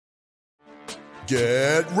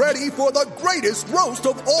Get ready for the greatest roast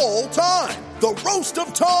of all time, the Roast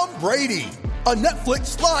of Tom Brady, a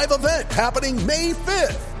Netflix live event happening May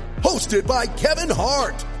 5th. Hosted by Kevin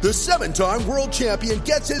Hart, the 7-time world champion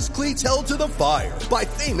gets his cleats held to the fire by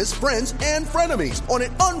famous friends and frenemies on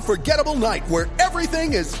an unforgettable night where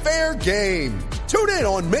everything is fair game. Tune in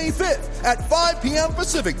on May 5th at 5 p.m.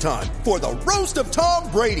 Pacific time for the Roast of Tom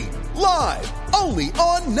Brady, live only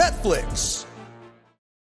on Netflix.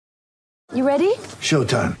 You ready?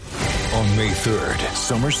 Showtime. On May 3rd,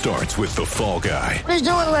 summer starts with The Fall Guy. Let's do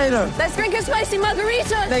it later. Let's drink a spicy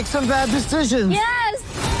margarita. Make some bad decisions.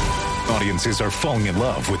 Yes! Audiences are falling in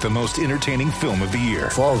love with the most entertaining film of the year.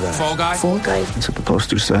 Fall Guy. Fall Guy? Fall Guy. That's what the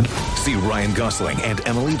poster said. See Ryan Gosling and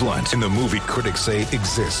Emily Blunt in the movie critics say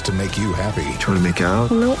exists to make you happy. Trying to make it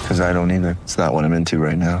out? Nope. Because I don't either. It's not what I'm into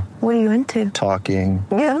right now. What are you into? Talking.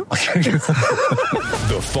 Yeah.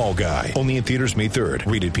 The Fall Guy. Only in theaters May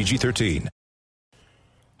 3rd. Rated PG-13.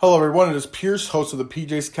 Hello everyone, it is Pierce, host of the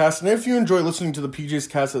PJ's Cast, and if you enjoy listening to the PJ's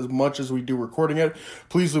Cast as much as we do recording it,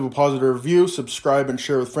 please leave a positive review, subscribe, and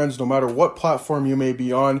share with friends no matter what platform you may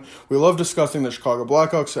be on. We love discussing the Chicago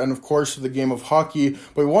Blackhawks and of course the game of hockey,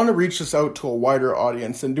 but we want to reach this out to a wider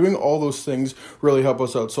audience, and doing all those things really help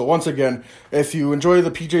us out. So once again, if you enjoy the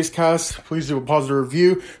PJ's Cast, please leave a positive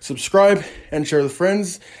review, subscribe, and share with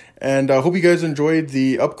friends, and I hope you guys enjoyed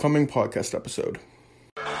the upcoming podcast episode.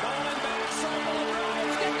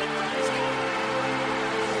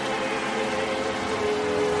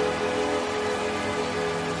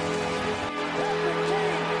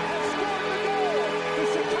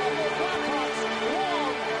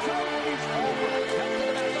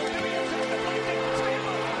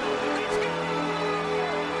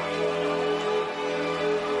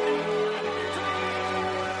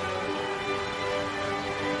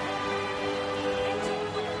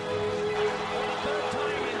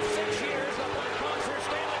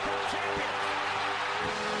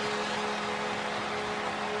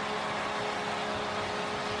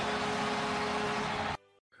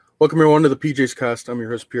 Welcome everyone to the PJ's Cast. I'm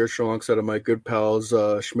your host Pierce, alongside of my good pals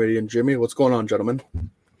Schmitty and Jimmy. What's going on, gentlemen?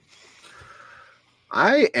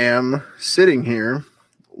 I am sitting here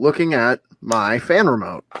looking at my fan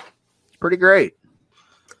remote. It's pretty great.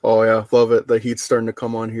 Oh yeah, love it. The heat's starting to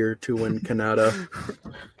come on here too in Canada.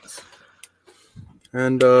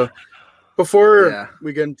 And before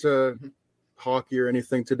we get into hockey or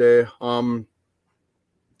anything today, I'm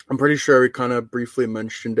pretty sure we kind of briefly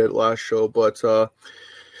mentioned it last show, but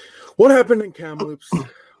what happened in Kamloops,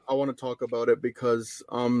 I want to talk about it because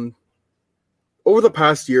over the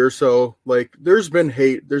past year or so, like, there's been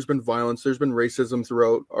hate, there's been violence, there's been racism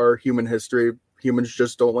throughout our human history. Humans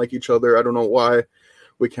just don't like each other. I don't know why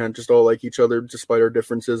we can't just all like each other despite our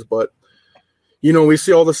differences, but, you know, we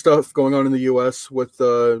see all the stuff going on in the U.S. with,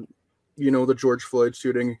 the George Floyd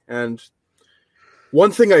shooting, and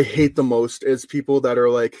one thing I hate the most is people that are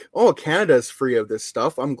like, oh, Canada's free of this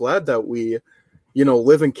stuff. I'm glad that we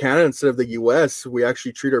live in Canada instead of the U.S. We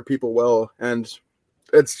actually treat our people well, and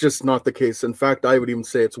it's just not the case. In fact, I would even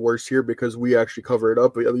say it's worse here because we actually cover it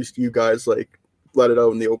up. At least you guys let it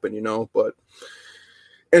out in the open, But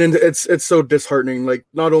it's so disheartening. Like,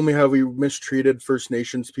 not only have we mistreated First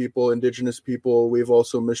Nations people, Indigenous people, we've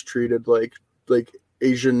also mistreated like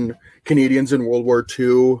Asian Canadians in World War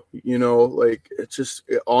II. It's just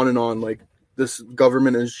on and on. Like, this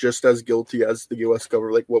government is just as guilty as the U.S.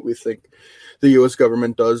 government, like what we think the U.S.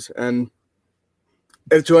 government does. And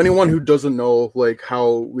to anyone who doesn't know, like,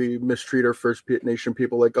 how we mistreat our First Nation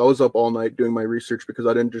people, like, I was up all night doing my research because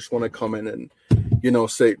I didn't just want to come in and,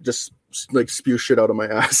 say, just like spew shit out of my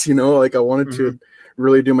ass, like I wanted to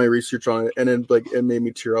really do my research on it. And it made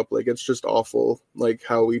me tear up. Like, it's just awful, like,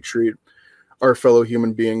 how we treat our fellow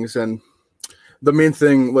human beings. And the main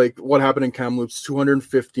thing, like, what happened in Kamloops,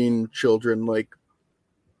 215 children, like,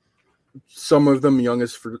 some of them young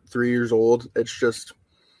as 3 years old. It's just,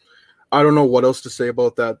 I don't know what else to say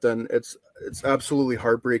about that. Then it's absolutely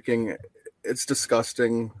heartbreaking. It's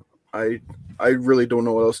disgusting. I really don't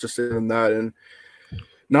know what else to say than that. And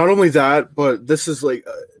not only that, but this is like,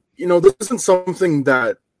 this isn't something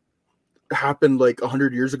that happened like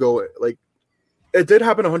 100 years ago. Like, it did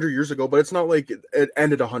happen 100 years ago, but it's not like it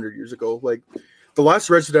ended 100 years ago. Like, the last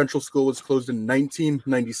residential school was closed in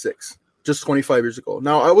 1996, just 25 years ago.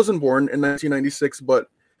 Now, I wasn't born in 1996, but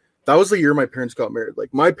that was the year my parents got married.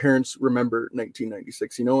 Like, my parents remember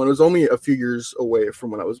 1996, and it was only a few years away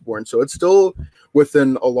from when I was born. So it's still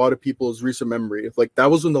within a lot of people's recent memory. Like,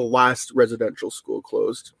 that was when the last residential school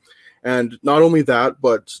closed. And not only that,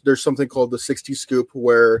 but there's something called the 60 Scoop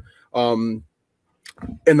where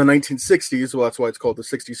in the 1960s, well, that's why it's called the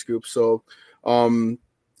 60 Scoop. So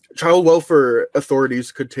child welfare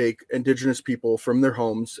authorities could take Indigenous people from their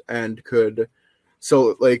homes and could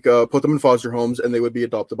put them in foster homes, and they would be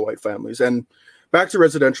adopted by white families. And back to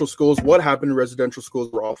residential schools, what happened in residential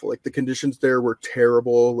schools were awful. Like, the conditions there were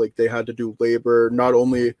terrible. Like, they had to do labor. Not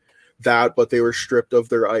only that, but they were stripped of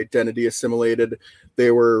their identity, assimilated.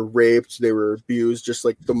 They were raped. They were abused. Just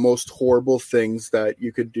like the most horrible things that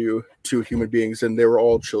you could do to human beings. And they were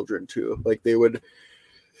all children too. Like, they would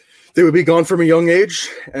be gone from a young age,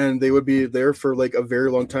 and they would be there for like a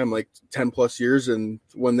very long time, like 10 plus years. And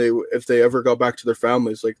if they ever got back to their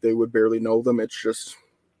families, like, they would barely know them. It's just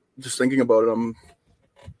thinking about it,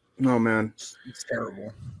 no, man, it's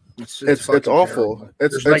terrible. It's awful. Terrible.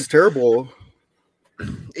 It's terrible.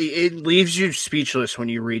 It leaves you speechless when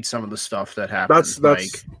you read some of the stuff that happens.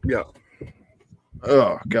 That's yeah.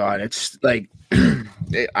 Oh God, it's like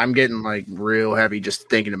I'm getting like real heavy just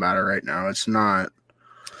thinking about it right now. It's not.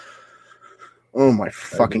 Oh my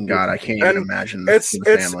fucking God, I can't even imagine this.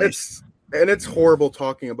 It's horrible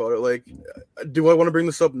talking about it. Like, do I want to bring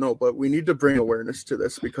this up? No, but we need to bring awareness to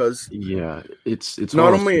this, because it's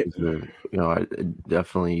not only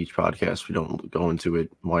definitely each podcast we don't go into it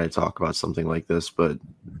why I talk about something like this, but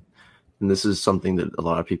this is something that a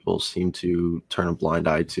lot of people seem to turn a blind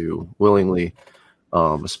eye to willingly,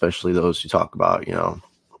 especially those who talk about,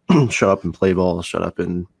 shut up and play ball, shut up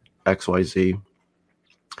and XYZ.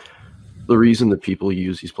 The reason that people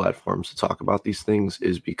use these platforms to talk about these things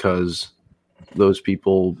is because those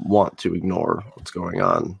people want to ignore what's going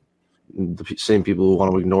on. The same people who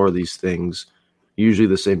want to ignore these things, usually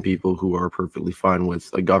the same people who are perfectly fine with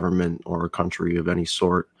a government or a country of any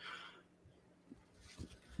sort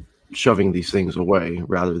shoving these things away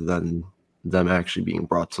rather than them actually being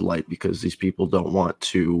brought to light, because these people don't want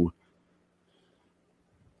to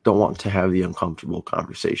have the uncomfortable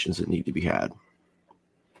conversations that need to be had.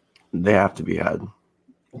 They have to be had.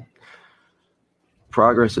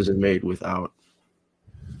 Progress isn't made without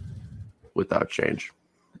change,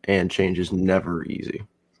 and change is never easy,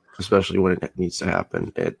 especially when it needs to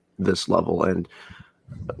happen at this level. And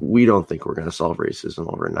we don't think we're going to solve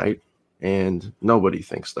racism overnight, and nobody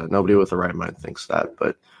thinks that. Nobody with the right mind thinks that,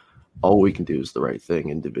 but all we can do is the right thing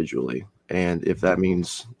individually. And if that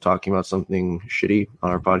means talking about something shitty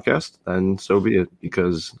on our podcast, then so be it,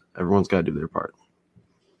 because everyone's got to do their part,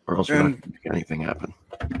 or else we're not going to make anything happen.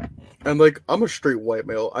 And like, I'm a straight white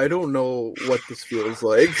male. I don't know what this feels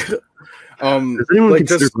like. Does anyone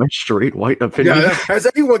consider my straight white opinion? Yeah, has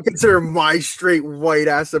anyone considered my straight white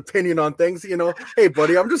ass opinion on things? Hey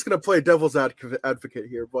buddy, I'm just gonna play devil's advocate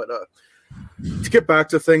here. But to get back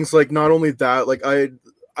to things, like, not only that, like,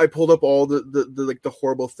 I pulled up all the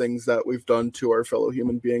horrible things that we've done to our fellow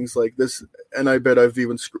human beings, like this, and I bet I've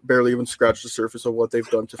barely even scratched the surface of what they've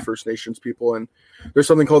done to First Nations people. And there's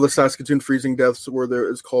something called the Saskatoon Freezing Deaths, where there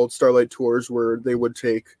is called Starlight Tours, where they would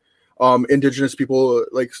take Indigenous people,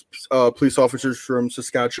 like police officers from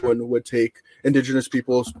Saskatchewan would take Indigenous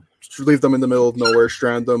people, leave them in the middle of nowhere,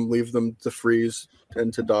 strand them, leave them to freeze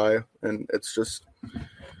and to die. And it's just...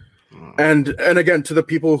 And again, to the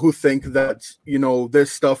people who think that,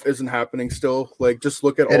 this stuff isn't happening still, like, just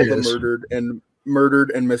look at all the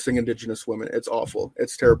murdered and missing Indigenous women. It's awful.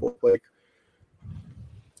 It's terrible. Like,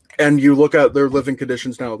 and you look at their living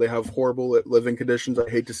conditions now. They have horrible living conditions. I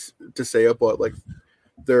hate to say it, but like,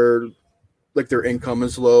 their income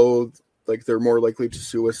is low. Like, they're more likely to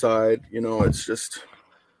suicide. It's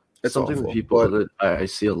something awful. That people that I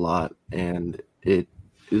see a lot, and it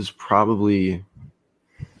is probably,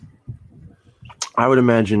 I would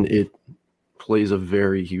imagine it plays a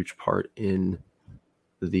very huge part in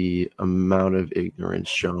the amount of ignorance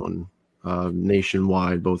shown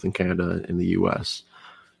nationwide, both in Canada and the US.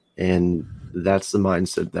 And that's the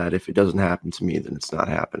mindset that if it doesn't happen to me, then it's not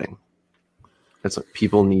happening. It's like,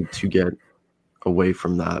 people need to get away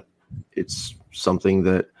from that. It's something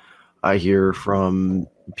that I hear from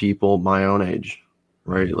people my own age,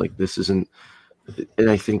 right? Like, this isn't, and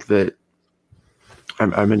I think that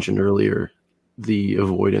I mentioned earlier, the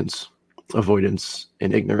avoidance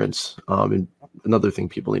and ignorance. And another thing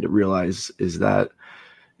people need to realize is that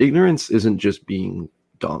ignorance isn't just being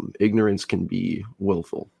dumb. Ignorance can be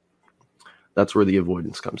willful. That's where the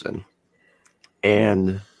avoidance comes in.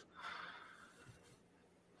 And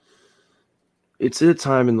it's at a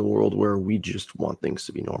time in the world where we just want things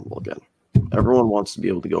to be normal again. Everyone wants to be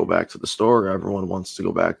able to go back to the store. Everyone wants to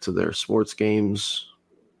go back to their sports games,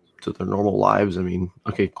 to their normal lives. I mean,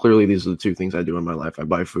 okay, clearly these are the two things I do in my life. I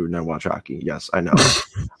buy food and I watch hockey. Yes, I know.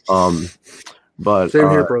 But same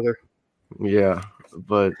here, brother. Yeah,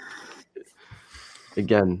 but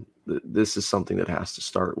again, this is something that has to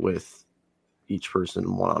start with each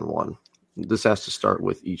person one-on-one. this has to start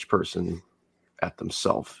with each person at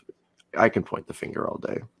themselves. I can point the finger all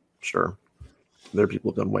day. Sure. There are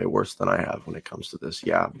people who've done way worse than I have when it comes to this.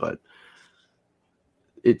 Yeah. But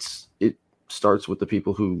it starts with the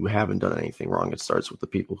people who haven't done anything wrong. It starts with the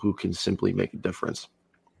people who can simply make a difference,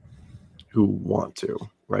 who want to,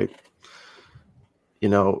 right? You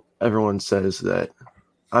know, everyone says that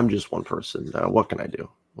I'm just one person. What can I do?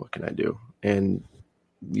 What can I do? And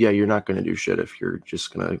yeah, you're not going to do shit if you're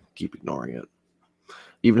just going to keep ignoring it.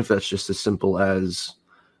 Even if that's just as simple as,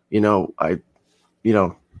 behind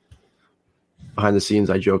the scenes,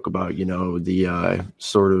 I joke about, the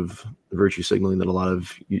sort of virtue signaling that a lot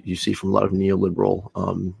of you see from a lot of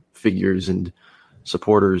neoliberal figures and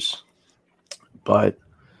supporters. But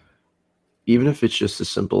even if it's just as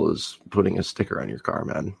simple as putting a sticker on your car,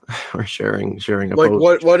 man, or sharing a like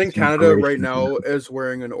post, what in Canada right now is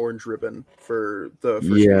wearing an orange ribbon for the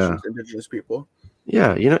First Nations Indigenous people.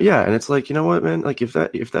 Yeah, and it's like, you know what, man, like if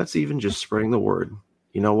that's even just spreading the word,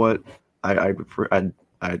 you know what, I'd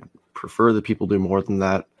prefer that people do more than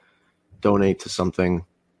that. Donate to something,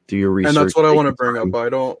 do your research, and that's what I want to bring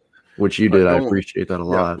up. Which you did. I appreciate that a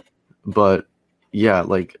lot, but yeah,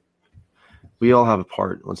 like we all have a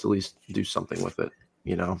part. Let's at least do something with it.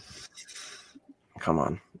 Come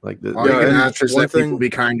on, like all you can ask is that people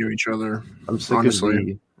be kind to each other. I'm sick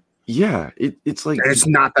honestly. It's like it's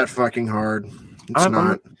not that fucking hard.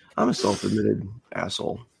 I'm a self-admitted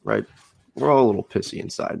asshole, right? We're all a little pissy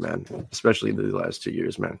inside, man, especially the last 2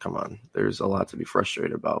 years, man. Come on. There's a lot to be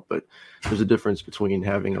frustrated about, but there's a difference between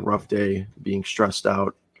having a rough day, being stressed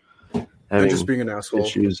out, having just being an asshole.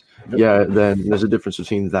 Issues. Yeah, then there's a difference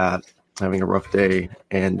between that, having a rough day,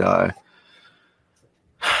 and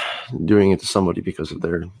doing it to somebody because of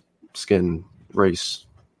their skin, race,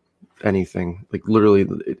 anything. Like, literally,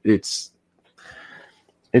 it's...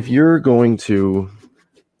 If you're going to...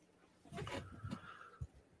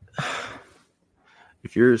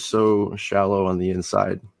 If you're so shallow on the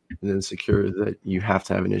inside and insecure that you have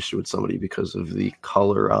to have an issue with somebody because of the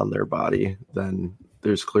color on their body, then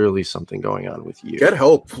there's clearly something going on with you. Get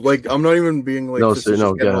help. Like, I'm not even being like, no, sir,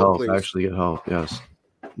 no, get help. Actually get help. Yes.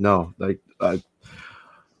 No, like,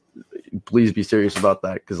 please be serious about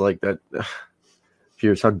that. Cause like that,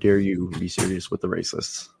 Pierce, how dare you be serious with the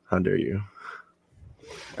racists? How dare you?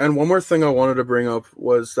 And one more thing I wanted to bring up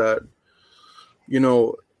was that,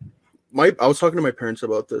 I was talking to my parents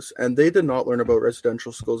about this, and they did not learn about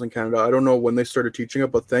residential schools in Canada. I don't know when they started teaching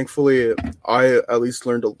it, but thankfully I at least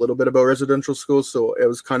learned a little bit about residential schools. So it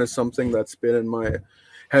was kind of something that's been in my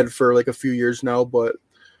head for like a few years now. But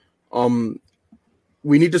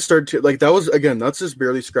we need to start to that's just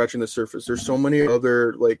barely scratching the surface. There's so many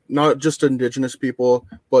other, like, not just Indigenous people,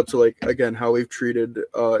 but to like, again, how we've treated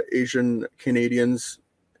Asian Canadians.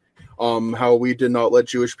 How we did not let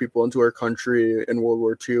Jewish people into our country in World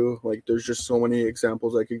War II. Like, there's just so many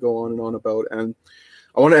examples I could go on and on about. And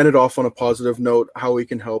I want to end it off on a positive note, how we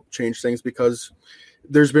can help change things, because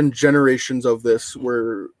there's been generations of this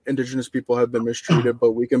where Indigenous people have been mistreated,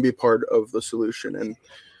 but we can be part of the solution. And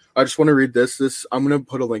I just want to read this. I'm going to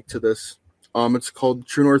put a link to this. It's called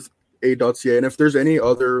truenorthaid.ca. And if there's any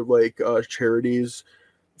other charities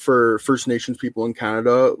for First Nations people in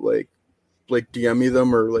Canada, like DM me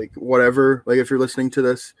them or like whatever, like if you're listening to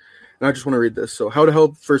this. And I just want to read this. So, how to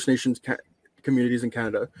help First Nations communities in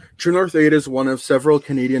Canada. True North Aid is one of several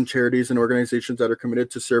Canadian charities and organizations that are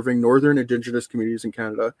committed to serving Northern Indigenous communities in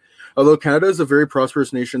Canada. Although Canada is a very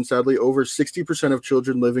prosperous nation, sadly over 60% of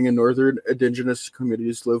children living in Northern Indigenous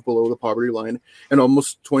communities live below the poverty line, and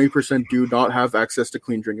almost 20% do not have access to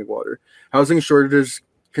clean drinking water. Housing shortages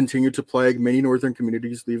continue to plague many northern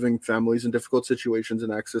communities, leaving families in difficult situations,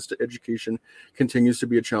 and access to education continues to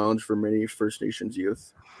be a challenge for many First Nations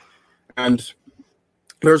youth. And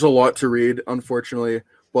there's a lot to read, unfortunately,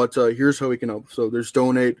 but here's how we can help. So there's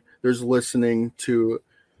donate, there's listening to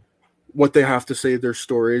what they have to say, their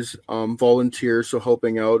stories, volunteer, so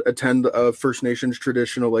helping out, attend a First Nations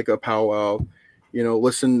traditional, like a powwow,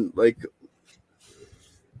 listen, like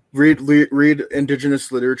read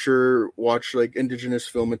Indigenous literature, watch like Indigenous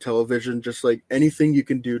film and television, just like anything you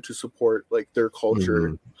can do to support like their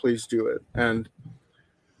culture, please do it. And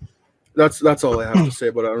that's all I have to say.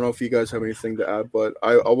 But I don't know if you guys have anything to add, but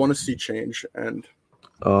I want to see change. And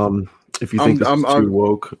if you think this is too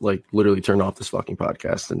woke, like literally turn off this fucking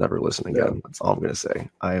podcast and never listen again. Yeah. That's all I'm gonna say.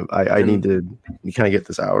 I need to kind of get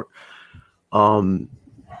this out.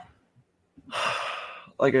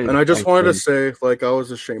 I just wanted to say, like, I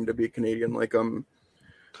was ashamed to be Canadian. Like,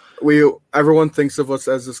 everyone thinks of us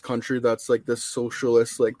as this country that's like this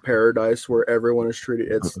socialist like paradise where everyone is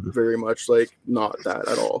treated. It's very much like not that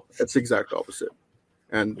at all. It's the exact opposite.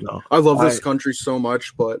 And I love this country so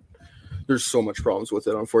much, but there's so much problems with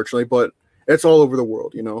it, unfortunately. But it's all over the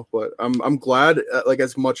world, you know. But I'm glad, like,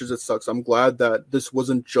 as much as it sucks, I'm glad that this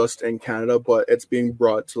wasn't just in Canada, but it's being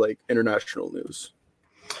brought to like international news.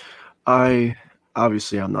 I'm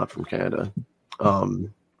not from Canada,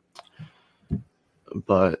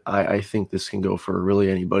 but I think this can go for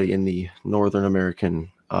really anybody in the Northern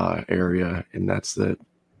American area, and that's that.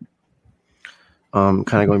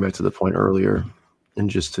 Kind of going back to the point earlier, and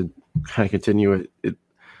just to kind of continue it.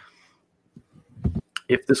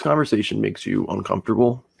 If this conversation makes you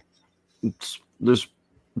uncomfortable, it's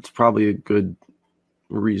probably a good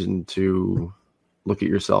reason to look at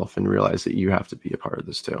yourself and realize that you have to be a part of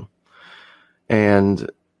this too.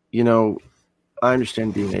 And, you know, I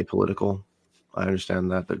understand being apolitical. I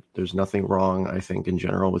understand that there's nothing wrong, I think, in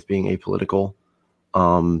general with being apolitical.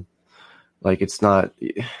 Like, it's not,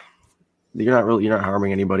 you're not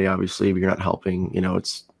harming anybody, obviously, but you're not helping, you know,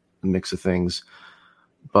 it's a mix of things.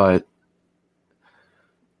 But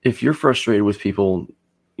if you're frustrated with people,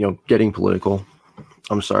 you know, getting political,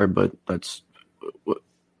 I'm sorry, but that's,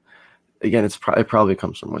 again, it probably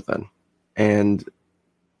comes from within. And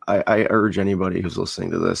I urge anybody who's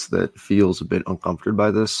listening to this that feels a bit uncomfortable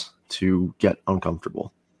by this to get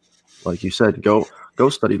uncomfortable. Like you said, go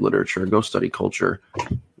study literature, go study culture,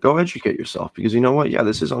 go educate yourself, because you know what? Yeah,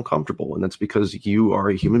 this is uncomfortable, and that's because you are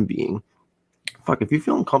a human being. Fuck, if you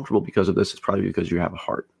feel uncomfortable because of this, it's probably because you have a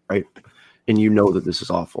heart, right? And you know that this is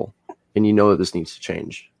awful, and you know that this needs to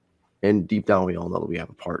change. And deep down, we all know that we have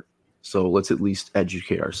a part. So let's at least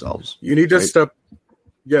educate ourselves. You need to step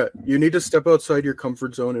outside your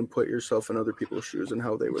comfort zone and put yourself in other people's shoes and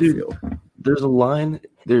how they would feel. There's a line,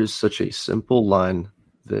 there's such a simple line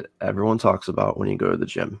that everyone talks about when you go to the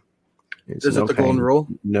gym. It's is it the golden rule?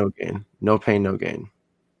 No gain. No pain, no gain.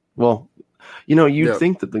 Well, you know, you'd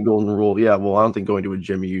think that the golden rule, I don't think going to a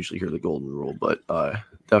gym, you usually hear the golden rule, but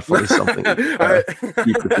definitely something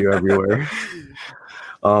keep with you everywhere.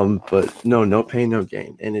 But no pain, no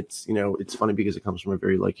gain. And it's, you know, it's funny because it comes from a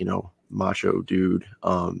very, like, you know, macho dude,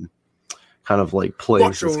 kind of like place.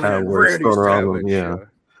 Macho, it's kind of where it's thrown around.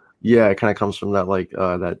 Yeah. It kind of comes from that, like,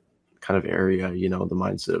 that kind of area, you know, the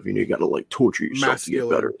mindset of, you know, you got to like torture yourself masculine, to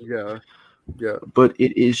get better. Yeah. But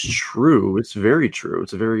it is true. It's very true.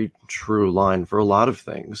 It's a very true line for a lot of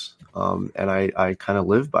things. And I kind of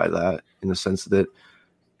live by that in the sense that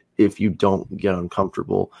if you don't get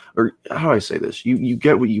uncomfortable, or how do I say this? You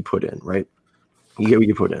get what you put in, right? You get what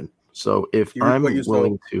you put in. So if I'm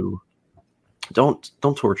willing to, don't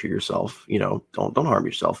torture yourself, you know, don't harm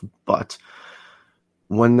yourself. But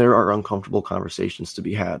when there are uncomfortable conversations to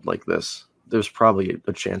be had like this, there's probably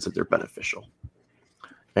a chance that they're beneficial.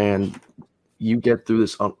 And you get through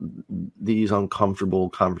these uncomfortable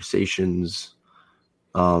conversations,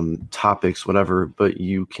 topics, whatever, but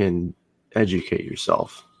you can educate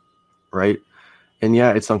yourself, right? And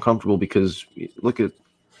yeah, it's uncomfortable because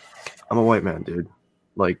I'm a white man, dude.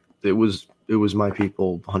 Like, it was my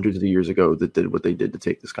people hundreds of years ago that did what they did to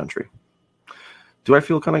take this country. Do I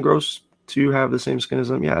feel kind of gross to have the same skin as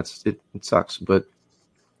them? Yeah, it sucks. But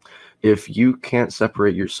if you can't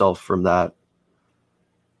separate yourself from that,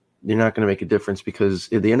 you're not going to make a difference, because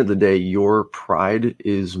at the end of the day, your pride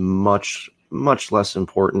is much, much less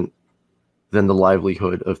important than the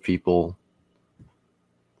livelihood of people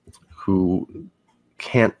who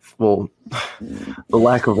can't, the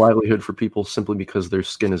lack of livelihood for people simply because their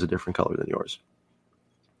skin is a different color than yours.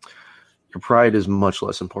 Your pride is much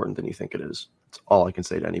less important than you think it is. That's all I can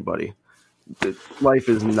say to anybody. Life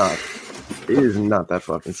is not that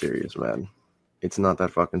fucking serious, man. It's not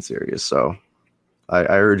that fucking serious. So I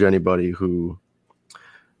urge anybody who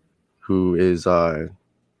is, I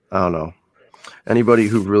don't know, anybody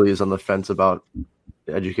who really is on the fence about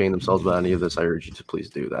educating themselves about any of this, I urge you to please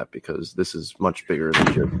do that, because this is much bigger than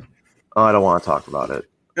just, I don't want to talk about it.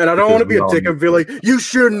 And I don't want to be a dick and feel like you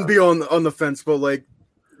shouldn't be on the fence, but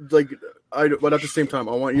but at the same time,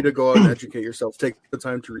 I want you to go out and educate yourself. Take the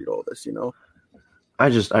time to read all this, you know? I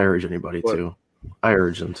urge anybody to. I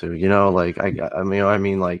urge them to, you know, like, I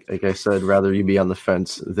mean, like I said, rather you be on the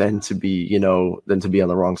fence than to be on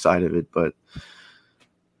the wrong side of it. But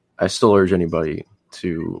I still urge anybody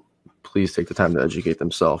to please take the time to educate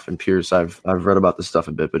themselves. And Pierce, I've read about this stuff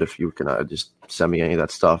a bit, but if you can just send me any of that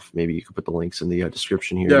stuff, maybe you could put the links in the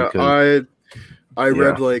description here. Yeah, I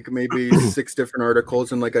read like maybe 6 different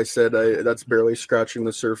articles, and like I said, that's barely scratching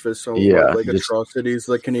the surface on atrocities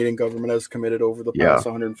the Canadian government has committed over the past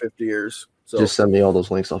 150 years. So just send me all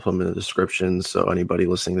those links. I'll put them in the description. So anybody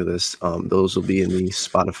listening to this, those will be in the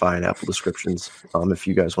Spotify and Apple descriptions. If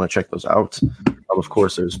you guys want to check those out, of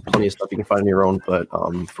course, there's plenty of stuff you can find on your own. But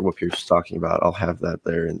for what Pierce is talking about, I'll have that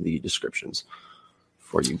there in the descriptions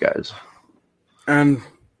for you guys. And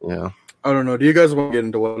yeah, I don't know. Do you guys want to get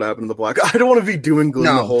into what happened to the Black? I don't want to be doom and gloom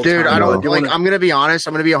the whole time. Dude, I don't like. I'm gonna be honest.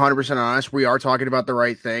 I'm gonna be 100% honest. We are talking about the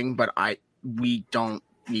right thing, but we don't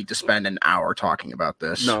need to spend an hour talking about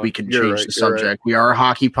this. No, we can change the subject. Right. We are a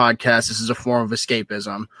hockey podcast. This is a form of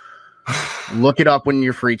escapism. Look it up when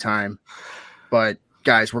you're free time. But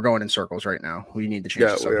guys, we're going in circles right now. We need to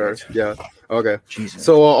change the subject. We are. Yeah. Okay. Jesus.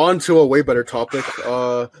 So on to a way better topic.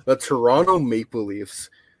 The Toronto Maple Leafs.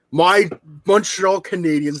 My Montreal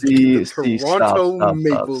Canadiens, Toronto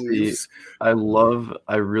Maple Leafs. I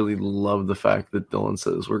really love the fact that Dylan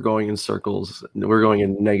says we're going in circles. We're going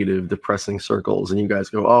in negative, depressing circles. And you guys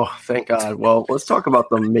go, oh, thank God. Well, let's talk about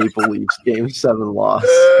the Maple Leafs Game 7 loss.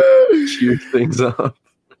 Cheer things up.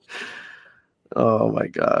 Oh, my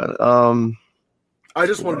God. I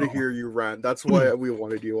just wanted to hear you rant. That's why we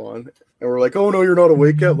wanted you on. And we're like, oh, no, you're not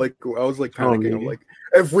awake yet? Like, I was like panicking. I'm like,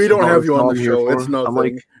 if we don't have you on the show, it's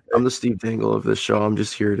nothing. I'm the Steve Dangle of this show. I'm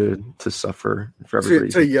just here to suffer for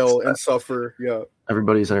everybody. To yell and suffer, yeah.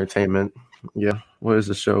 Everybody's entertainment. Yeah. What is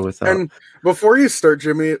the show without? And before you start,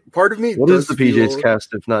 Jimmy, part of me what is the PJ's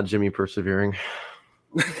cast if not Jimmy persevering?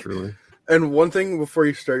 Truly. And one thing before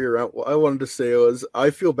you start your rant, what I wanted to say was I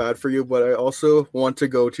feel bad for you, but I also want to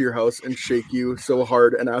go to your house and shake you so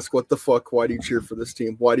hard and ask, what the fuck? Why do you cheer for this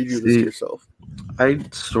team? Why did you do this to yourself? I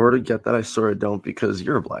sort of get that. I sort of don't, because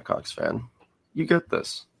you're a Blackhawks fan. You get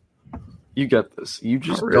this. You get this. You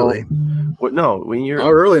just really don't. What? No, when you're. I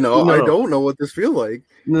really know. No. I don't know what this feels like.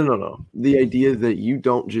 No. The idea that you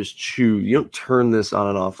don't just choose, you don't turn this on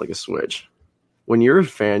and off like a switch. When you're a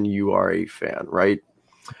fan, you are a fan, right?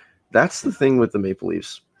 That's the thing with the Maple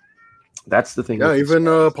Leafs. That's the thing. Yeah, even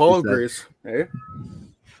Paul and Grace. Hey,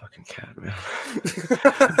 fucking cat, man.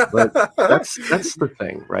 But that's the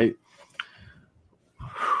thing, right?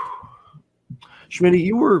 Schmitty,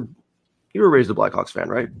 you were raised a Blackhawks fan,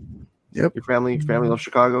 right? Yep. Your family loves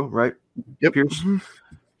Chicago, right? Yep. Pierce,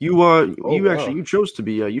 you chose to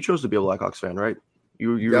be a Blackhawks fan, right?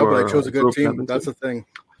 But I chose a good team. That's the thing.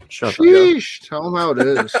 Shut Sheesh. Tell them how it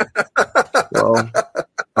is. Well,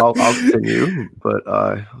 I'll continue, but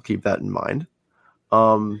I'll keep that in mind.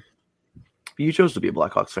 You chose to be a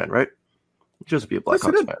Blackhawks fan, right? You chose to be a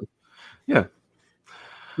Blackhawks fan. Yeah.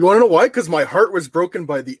 You want to know why? Because my heart was broken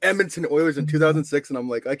by the Edmonton Oilers in 2006, and I'm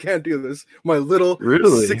like, I can't do this. My little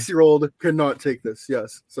 6-year-old could not take this.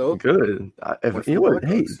 Yes. So good. You know what?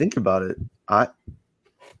 Hey, think about it.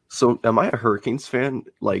 So am I a Hurricanes fan,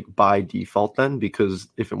 like by default then? Because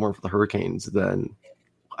if it weren't for the Hurricanes, then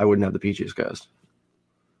I wouldn't have the PJ's cast.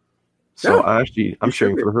 So yeah, I'm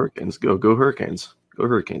cheering for the Hurricanes. Go Hurricanes. Go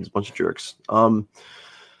Hurricanes. Bunch of jerks.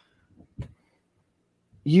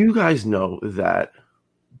 You guys know that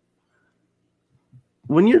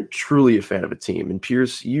when you're truly a fan of a team, and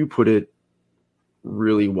Pierce, you put it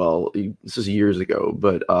really well. This is years ago,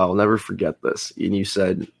 but I'll never forget this. And you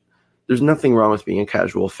said, there's nothing wrong with being a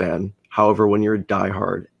casual fan. However, when you're a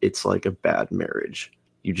diehard, it's like a bad marriage.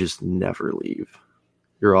 You just never leave.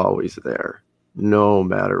 You're always there, no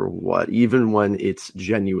matter what. Even when it's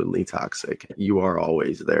genuinely toxic, you are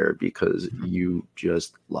always there because you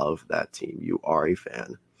just love that team. You are a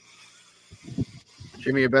fan.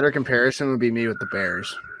 Jimmy, a better comparison would be me with the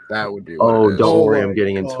Bears. That would be. Don't worry, I'm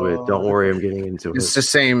getting into it. Don't worry, I'm getting into it. It's the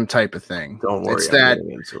same type of thing. Don't worry, I'm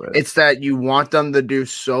getting into it. It's that you want them to do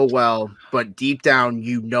so well, but deep down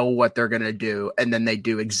you know what they're going to do, and then they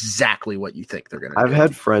do exactly what you think they're going to do. I've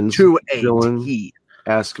had friends, Dylan,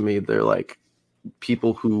 ask me, they're like,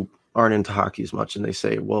 people who aren't into hockey as much, and they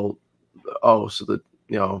say, well, what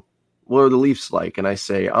are the Leafs like? And I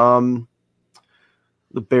say,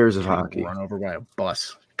 the Bears of hockey. Run over by a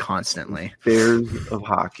bus constantly. Bears of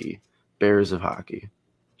hockey.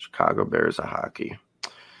 Chicago Bears of hockey.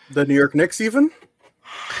 The New York Knicks even?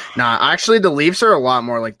 Nah, actually the Leafs are a lot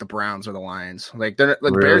more like the Browns or the Lions. Like the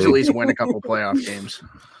Bears at least win a couple playoff games.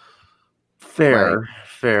 Fair.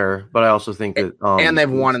 But I also think that and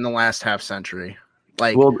they've won in the last half century.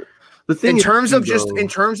 Like, well, the thing in terms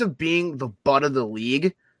of being the butt of the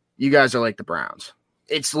league, you guys are like the Browns.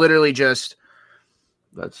 It's literally just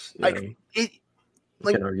that's like it.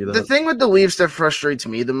 Like the thing with the Leafs that frustrates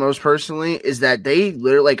me the most personally is that they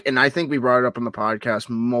literally and I think we brought it up on the podcast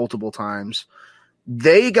multiple times.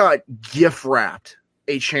 They got gift wrapped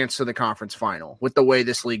a chance to the conference final with the way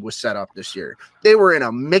this league was set up this year. They were in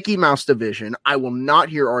a Mickey Mouse division. I will not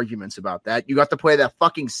hear arguments about that. You got to play that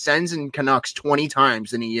fucking Sens and Canucks 20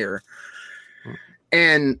 times in a year.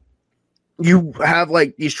 And you have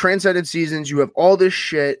like these transcendent seasons, you have all this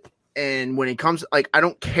shit. And when it comes, like, I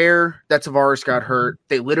don't care that Tavares got hurt.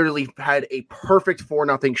 They literally had a perfect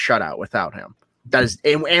 4-0 shutout without him. That is,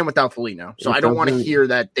 and without Foligno. So I don't want to hear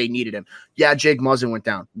that they needed him. Yeah, Jake Muzzin went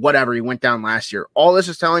down. Whatever, he went down last year. All this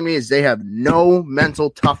is telling me is they have no mental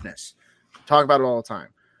toughness. Talk about it all the time.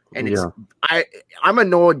 And it's I'm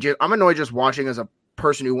annoyed. I'm annoyed just watching as a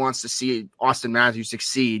person who wants to see Austin Matthews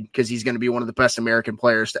succeed because he's going to be one of the best American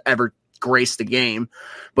players to ever grace the game,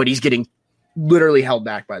 but he's getting literally held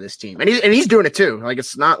back by this team, and he's doing it too. Like,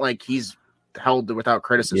 it's not like he's held without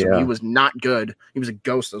criticism. He was not good. He was a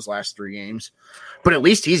ghost those last 3 games, but at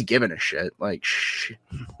least he's given a shit. Like, shit.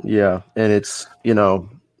 Yeah, and it's,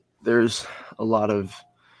 there's a lot of,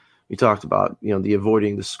 we talked about, the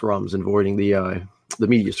avoiding the scrums, avoiding the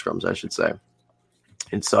media scrums, I should say,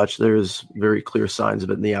 and such. There's very clear signs of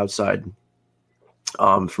it in the outside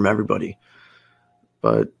from everybody,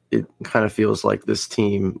 but it kind of feels like this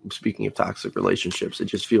team, speaking of toxic relationships, it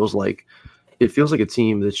feels like a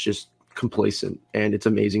team that's just complacent. And it's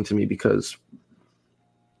amazing to me because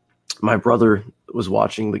my brother was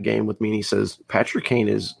watching the game with me and he says, Patrick Kane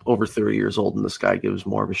is over 30 years old and this guy gives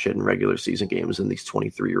more of a shit in regular season games than these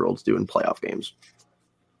 23-year-olds do in playoff games.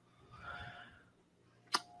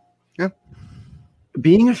 Yeah.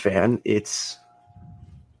 Being a fan, it's,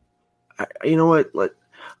 you know what,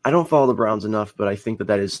 I don't follow the Browns enough, but I think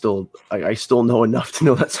that is still – I still know enough to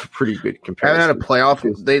know that's a pretty good comparison. Haven't had a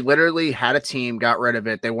playoff. They literally had a team, got rid of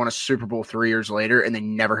it. They won a Super Bowl 3 years later, and they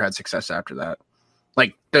never had success after that.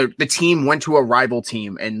 Like, the team went to a rival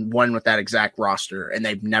team and won with that exact roster, and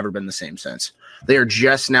they've never been the same since. They are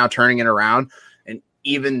just now turning it around, and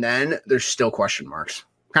even then, there's still question marks,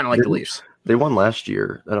 kind of like the Leafs. They won last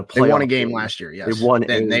year at a playoff. They won a game last year, yes.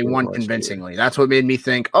 They won convincingly. That's what made me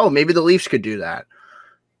think, maybe the Leafs could do that.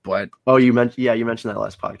 But you mentioned that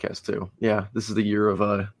last podcast too. Yeah, this is the year of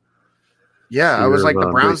I was like, the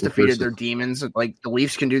Browns defeated their demons. Like, the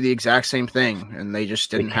Leafs can do the exact same thing, and they just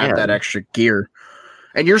didn't have that extra gear.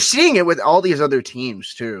 And you're seeing it with all these other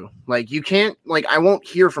teams too. Like, you can't, like, I won't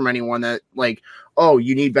hear from anyone that, like,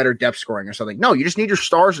 you need better depth scoring or something. No, you just need your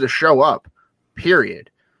stars to show up. Period.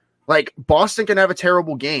 Like, Boston can have a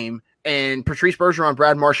terrible game, and Patrice Bergeron,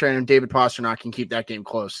 Brad Marchand, and David Pastrnak can keep that game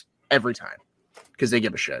close every time because they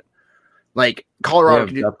give a shit. Like,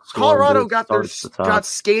 Colorado got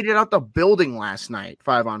skated out the building last night,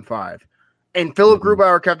 5-on-5, and Philip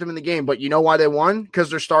Grubauer kept them in the game. But you know why they won? Because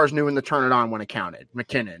their stars knew when to turn it on when it counted.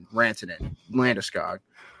 McKinnon, Rantanen, Landeskog.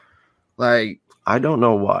 Like, I don't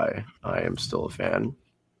know why I am still a fan.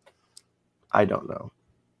 I don't know,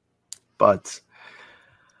 but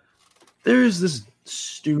there's this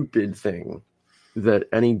stupid thing that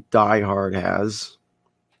any diehard has,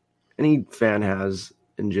 any fan has,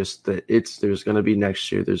 and just that there's going to be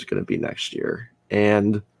next year. There's going to be next year,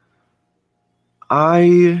 and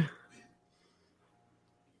I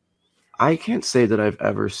can't say that I've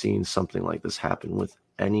ever seen something like this happen with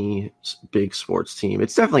any big sports team.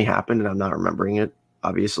 It's definitely happened, and I'm not remembering it,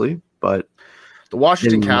 obviously, but the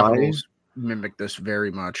Washington Capitals mimicked this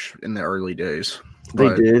very much in the early days.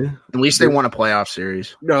 They did. At least they won a playoff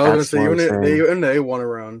series. No, I was going to say, they won a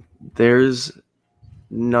round. There's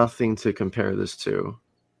nothing to compare this to.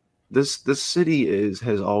 This city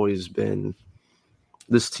has always been,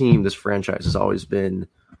 this team, this franchise has always been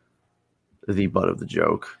the butt of the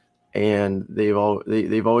joke, and they've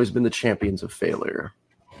always been the champions of failure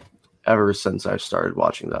ever since I've started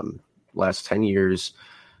watching them. Last 10 years,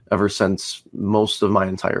 ever since most of my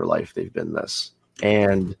entire life, they've been this,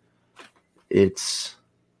 and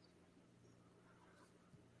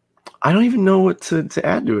I don't even know what to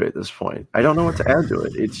add to it at this point. I don't know what to add to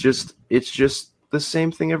it. It's just the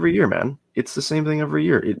same thing every year, man. It's the same thing every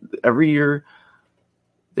year. Every year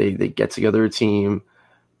they get together a team.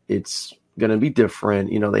 It's going to be different.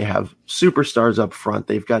 They have superstars up front.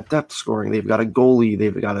 They've got depth scoring. They've got a goalie.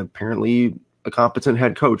 They've got apparently a competent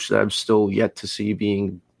head coach that I'm still yet to see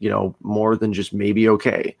being, more than just maybe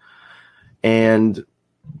okay. And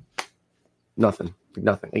nothing.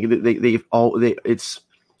 It's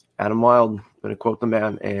Adam Wild. I'm going to quote the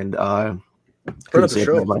man, and friend of the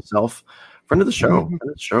show myself. Friend of the show,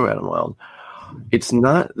 Adam Wild. It's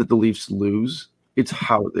not that the Leafs lose; it's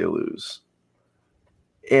how they lose.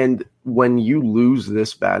 And when you lose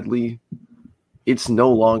this badly, it's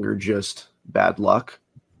no longer just bad luck;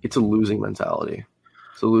 it's a losing mentality.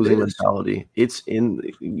 It's a losing mentality. It's in.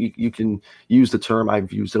 You can use the term.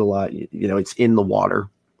 I've used it a lot. It's in the water.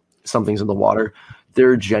 Something's in the water.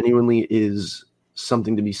 There genuinely is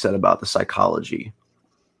something to be said about the psychology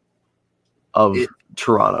of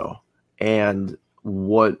Toronto and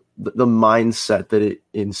what the mindset that it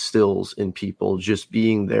instills in people just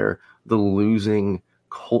being there, the losing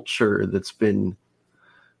culture that's been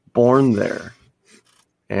born there.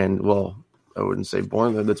 And, well, I wouldn't say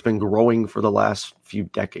born there, that's been growing for the last few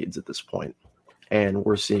decades at this point. And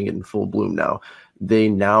we're seeing it in full bloom now.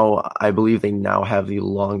 I believe they now have the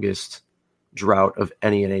longest drought of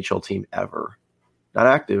any NHL team ever. Not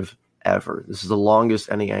active, ever. This is the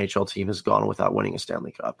longest any NHL team has gone without winning a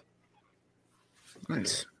Stanley Cup.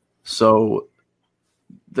 Nice. So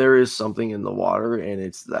there is something in the water, and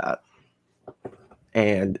it's that.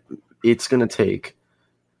 And it's going to take...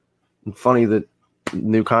 Funny that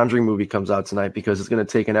new Conjuring movie comes out tonight because it's going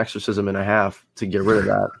to take an exorcism and a half to get rid of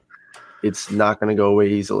that. It's not going to go away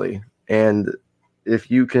easily. And if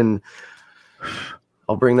you can...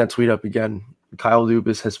 I'll bring that tweet up again. Kyle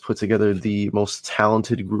Dubas has put together the most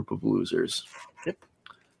talented group of losers. Yep.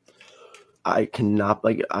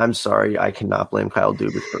 I'm sorry, I cannot blame Kyle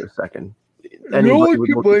Dubas for a second. No one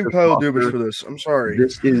can blame Kyle Dubas for this. I'm sorry.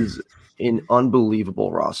 This is an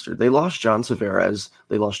unbelievable roster. They lost John Tavares.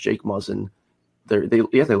 They lost Jake Muzzin. They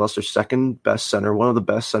lost their second best center, one of the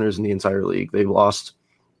best centers in the entire league. They lost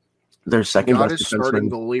their second best starting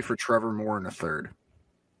goalie for Trevor Moore in the third.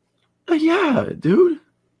 Yeah, dude.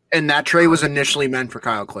 And that trade was initially meant for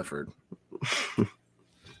Kyle Clifford.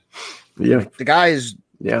 Yeah. The guy is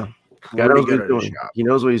pretty good at his job. He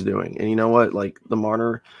knows what he's doing. And you know what? Like, the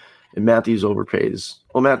Marner and Matthews overpays.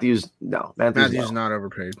 Well, Matthews not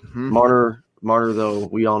overpaid. Mm-hmm. Marner, though,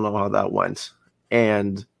 we all know how that went.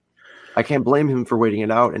 And I can't blame him for waiting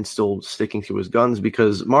it out and still sticking to his guns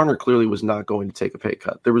because Marner clearly was not going to take a pay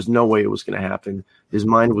cut. There was no way it was going to happen. His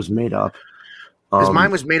mind was made up. His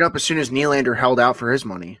mind was made up as soon as Nylander held out for his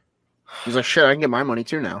money. He's like, shit, I can get my money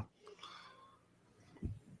too now.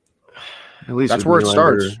 At least that's where it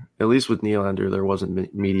starts. At least with Nylander, there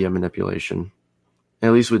wasn't media manipulation.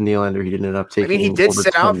 At least with Nylander, he didn't end up taking. I mean, he did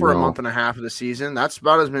sit out for a month and a half of the season. That's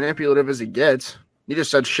about as manipulative as it gets. He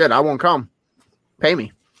just said, shit, I won't come. Pay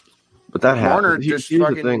me. But that happened. Marner just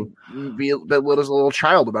fucking belittled as a little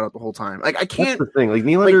child about it the whole time. Like, I can't. That's the thing. Like,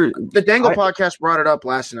 Nylander. Like, the Dangle podcast brought it up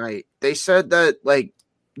last night. They said that, like,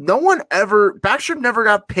 Backstrom never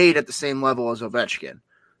got paid at the same level as Ovechkin.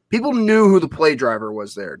 People knew who the play driver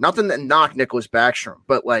was there. Nothing that knocked Nicholas Backstrom,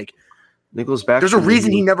 but, like, Nicholas Backstrom. There's a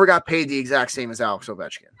reason he never got paid the exact same as Alex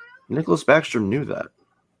Ovechkin. Nicholas Backstrom knew that.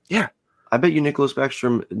 Yeah. I bet you Nicholas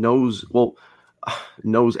Backstrom knows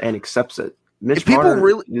and accepts it. Mitch people Marner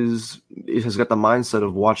really has got the mindset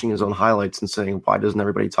of watching his own highlights and saying, why doesn't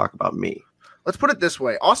everybody talk about me? Let's put it this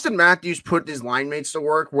way. Austin Matthews put his line mates to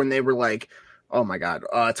work when they were like, oh my God,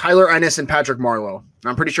 Tyler Ennis and Patrick Marleau.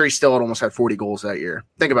 I'm pretty sure he still almost had 40 goals that year.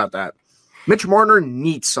 Think about that. Mitch Marner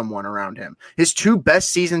needs someone around him. His two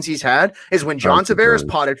best seasons he's had is when John Tavares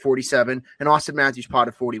potted 47 and Austin Matthews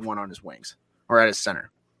potted 41 on his wings or at his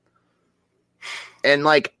center. And,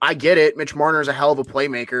 like, I get it. Mitch Marner is a hell of a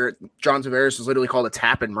playmaker. John Tavares was literally called a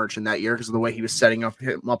tap-in merchant that year because of the way he was setting him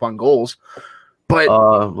up on goals. But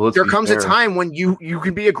there comes a time when you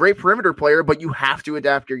can be a great perimeter player, but you have to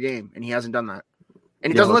adapt your game, and he hasn't done that.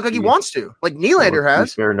 And it doesn't look like he wants to. Like Nylander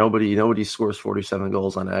has. Fair. Nobody scores 47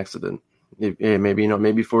 goals on accident.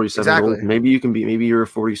 Maybe 47 exactly. goals. Maybe you're a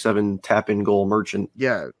 47 tap-in goal merchant.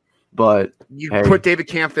 Yeah. But put David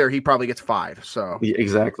Kampf there, he probably gets 5. So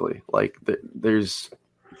exactly, like it's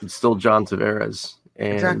still John Tavares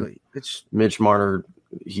and exactly. It's Mitch Marner.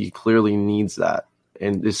 He clearly needs that,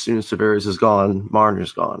 and as soon as Tavares is gone,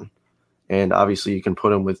 Marner's gone, and obviously you can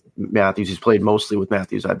put him with Matthews. He's played mostly with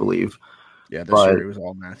Matthews, I believe. Yeah, this year it was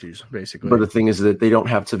all Matthews, basically. But the thing is that they don't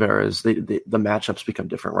have Tavares. The matchups become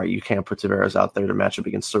different, right? You can't put Tavares out there to match up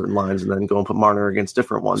against certain lines and then go and put Marner against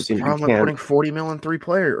different ones. You can't putting 40 mil in 4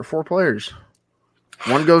 players.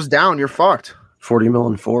 One goes down, you're fucked. 40 mil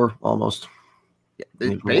in 4, almost. Yeah,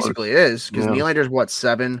 it basically is because Nylander's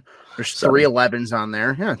 7. There's 3 11s on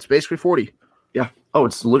there. Yeah, it's basically 40. Yeah. Oh,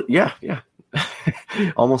 it's yeah.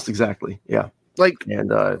 Almost exactly. Yeah. Like,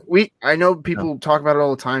 and I know people talk about it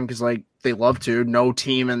all the time because, like, they love to. No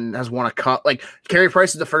team has won a cup. Like, Carey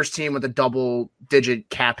Price is the first team with a double-digit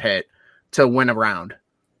cap hit to win a round,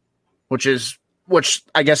 which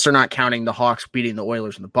I guess they're not counting the Hawks beating the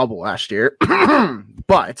Oilers in the bubble last year.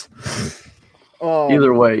 But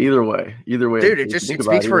either way, dude, it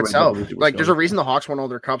speaks for itself. Like, there's a reason the Hawks won all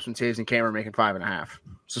their cups when Taves and Cam were making 5.5. Let's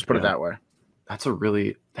just put it that way. That's a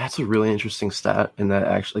really interesting stat, and that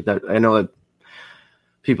actually I know that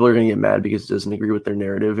people are going to get mad because it doesn't agree with their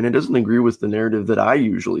narrative, and it doesn't agree with the narrative that I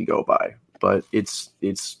usually go by. But there's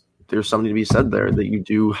something to be said there that you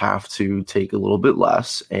do have to take a little bit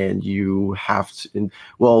less, and you have to.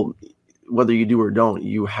 Whether you do or don't,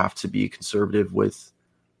 you have to be conservative with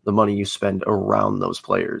the money you spend around those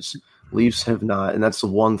players. Leafs have not, and that's the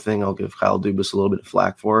one thing I'll give Kyle Dubas a little bit of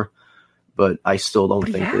flack for. But I still don't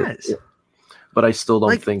think that. But I still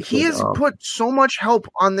don't think he has put so much help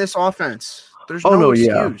on this offense. There's no excuse.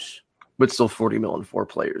 Yeah. But still, $40 million, 4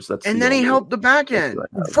 players. And then he helped the back end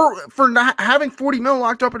for not having $40 million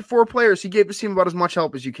locked up at 4 players. He gave the team about as much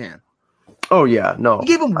help as you can. Oh yeah, no, he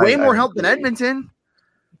gave him way more help than Edmonton,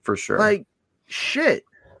 for sure. Like shit.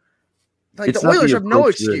 Like the Oilers have no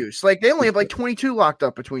excuse. Like they only have like 22 locked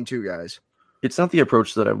up between 2 guys. It's not the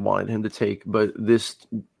approach that I wanted him to take, but this.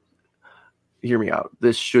 Hear me out.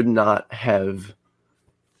 This should not have.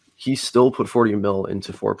 He still put $40 million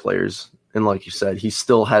into 4 players, and like you said, he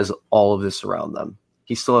still has all of this around them.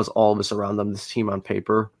 This team on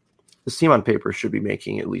paper should be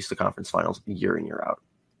making at least the conference finals year in, year out.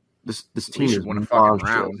 This team is win a fucking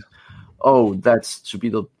round. Oh, that should be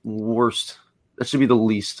the worst. That should be the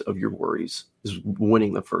least of your worries, is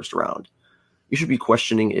winning the first round. You should be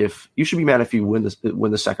questioning you should be mad if you win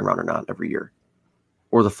the second round or not every year,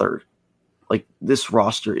 or the third. Like, this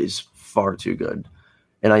roster is far too good,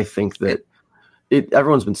 and I think that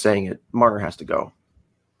everyone's been saying it. Marner has to go.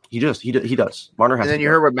 He does. Marner has. And then you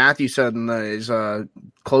heard what Matthew said in his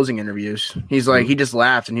closing interviews. He's like, he just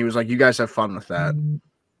laughed and he was like, "You guys have fun with that."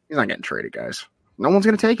 He's not getting traded, guys. No one's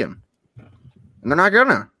going to take him. And they're not going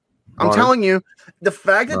to. I'm telling you, the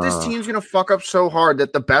fact that this team's going to fuck up so hard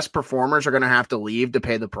that the best performers are going to have to leave to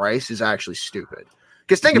pay the price is actually stupid.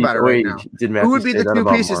 Because think about it right now. Who would be the 2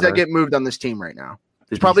 pieces that get moved on this team right now?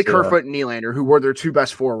 It's probably Kerfoot and Nylander, who were their 2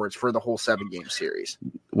 best forwards for the whole 7-game series.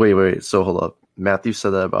 Wait. So hold up. Matthew said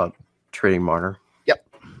that about trading Marner? Yep.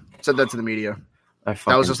 Said that to the media.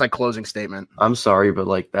 That was just like closing statement. I'm sorry, but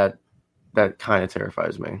like that kind of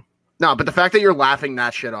terrifies me. No, but the fact that you're laughing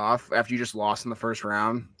that shit off after you just lost in the first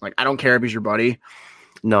round, like, I don't care if he's your buddy.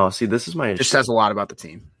 No, see, this is my issue. It just says a lot about the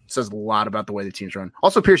team. It says a lot about the way the team's run.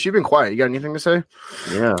 Also, Pierce, you've been quiet. You got anything to say?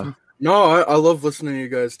 Yeah. No, I love listening to you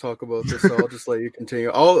guys talk about this, so I'll just let you continue.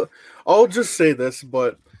 I'll just say this,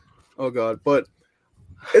 but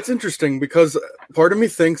it's interesting because part of me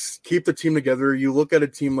thinks keep the team together. You look at a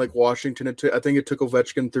team like Washington. I think it took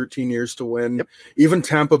Ovechkin 13 years to win. Yep. Even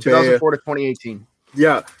Tampa Bay, 2004 to 2018.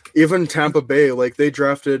 Yeah, even Tampa Bay, like they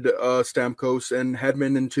drafted Stamkos and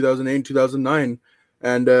Hedman in 2008, 2009,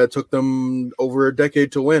 and took them over a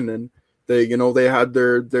decade to win. And they had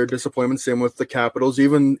their disappointments. Same with the Capitals,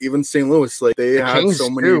 even St. Louis. Like they had Kings so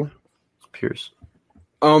many. Too. Pierce.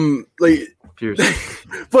 Pierce.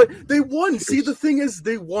 But they won. Pierce. See, the thing is,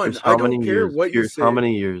 they won. I don't care what you say. How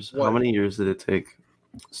many years? What? How many years did it take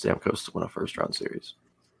Stamkos to win a first-round series?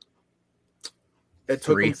 It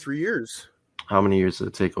took him 3 years. How many years did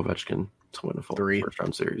it take Ovechkin to win a full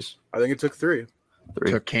first-round series? I think it took 3.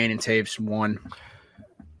 Took Kane and Taves 1.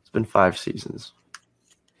 It's been 5 seasons.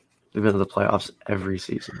 They've been to the playoffs every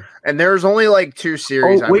season. And there's only like 2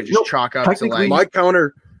 series I would just chalk up to like. My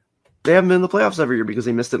counter. They haven't been in the playoffs every year because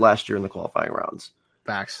they missed it last year in the qualifying rounds.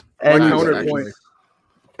 Facts. And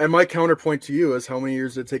my counterpoint to you is how many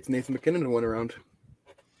years did it take Nathan MacKinnon to win a round?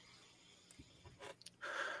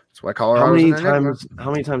 That's why Colorado. How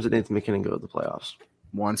many times did Nathan MacKinnon go to the playoffs?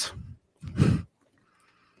 Once.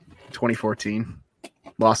 2014.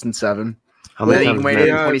 Lost in 7. How many times? In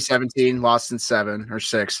 2017, lost in 7 or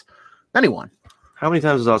 6. Then he won. How many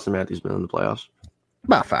times has Austin Matthews been in the playoffs?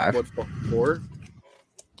 About 5. What, 4?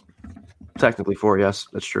 Technically 4, yes,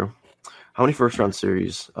 that's true. How many first-round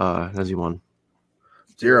series has he won?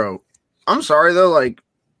 0. I'm sorry, though, like...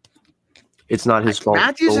 It's not his fault.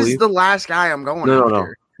 Matthews is the last guy I'm going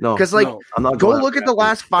after. No. Because, like, I'm not go look at the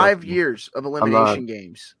last 5 years of elimination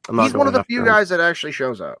games. He's one of the few guys that actually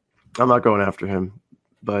shows up. I'm not going after him.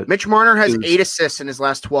 But Mitch Marner has 8 assists in his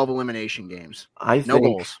last 12 elimination games. No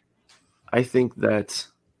goals. I think that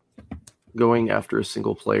going after a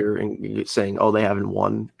single player and saying, "Oh, they haven't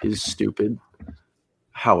won," is stupid.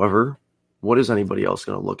 However, what is anybody else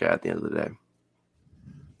going to look at the end of the day?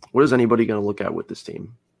 What is anybody going to look at with this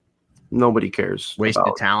team? Nobody cares.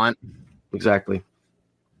 Wasted talent. Exactly.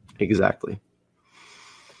 And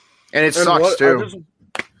it sucks too.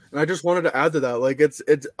 I just wanted to add to that. Like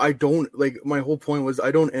I don't like, my whole point was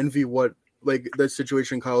I don't envy what like the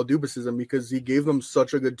situation Kyle Dubas is in because he gave them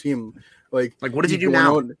such a good team. Like what does he do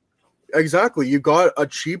now? Exactly. You got a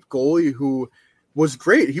cheap goalie who was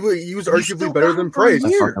great. He was arguably better than Price.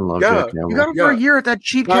 I fucking love Jack Campbell. You got him for a year at that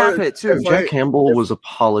cheap cap hit too. Jack Campbell was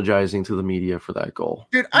apologizing to the media for that goal.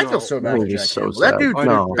 Dude, I feel so bad for Jack Campbell. That dude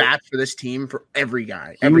bats for this team for every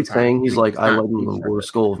guy. He was saying he's like, I led him the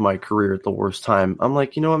worst goal of my career at the worst time. I'm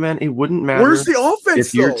like, you know what, man? It wouldn't matter. Where's the offense?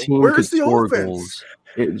 If your team could score goals.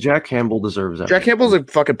 Jack Campbell deserves that. Jack Campbell's a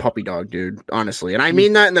fucking puppy dog, dude. Honestly, and I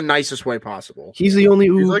mean that in the nicest way possible. He's the only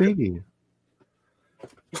baby.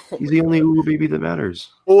 He's the only baby that matters.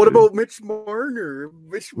 Well, what about Mitch Marner?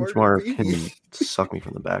 Mitch Marner can suck me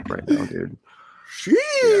from the back right now, dude.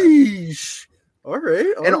 Sheesh. All right.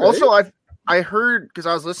 Also, I heard, because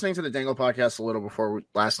I was listening to the Dangle podcast a little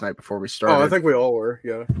last night before we started. Oh, I think we all were.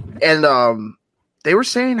 Yeah. And they were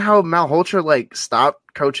saying how Malhotra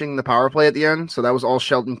stopped coaching the power play at the end, so that was all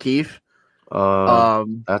Sheldon Keefe.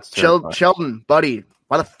 That's Sheldon, buddy.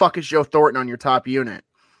 Why the fuck is Joe Thornton on your top unit?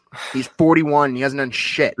 He's 41. He hasn't done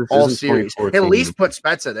shit all series. At least put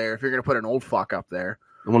Spezza there if you're going to put an old fuck up there.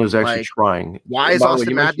 The one who's actually trying. Why is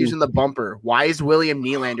Austin Matthews in the bumper? Why is William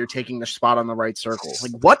Nylander taking the spot on the right circle?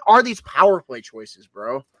 What are these power play choices,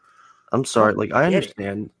 bro? I'm sorry. I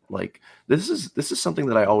understand. This is something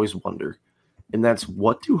that I always wonder, and that's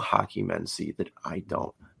what do hockey men see that I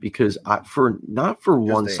don't? Because not for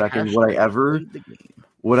 1 second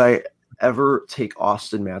would I ever take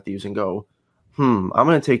Austin Matthews and go, I'm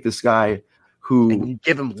going to take this guy who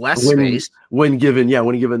give him less space when given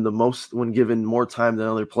more time than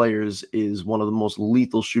other players is one of the most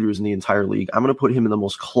lethal shooters in the entire league. I'm going to put him in the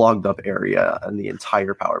most clogged up area in the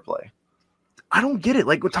entire power play. I don't get it.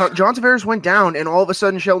 John Tavares went down, and all of a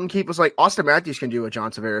sudden Sheldon Keefe was like, Austin Matthews can do what John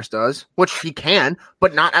Tavares does, which he can,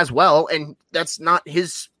 but not as well, and that's not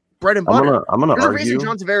his bread and butter. I'm gonna There's argue. a reason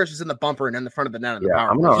John Tavares is in the bumper and in the front of the net in the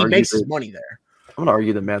power play. He makes his money there. I'm going to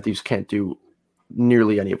argue that Matthews can't do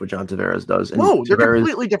nearly any of what John Tavares does. And they're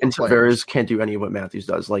completely different players. Tavares can't do any of what Matthews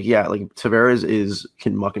does. Tavares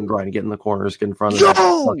can muck and grind, get in the corners, get in front of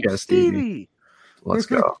the net. Stevie. Let's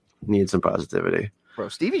go. Need some positivity. Bro,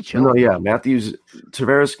 Stevie chill. No, yeah,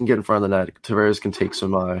 Tavares can get in front of the net. Tavares can take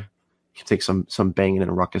some banging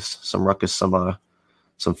and ruckus, some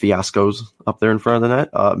fiascos up there in front of the net.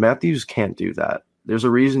 Matthews can't do that. There's a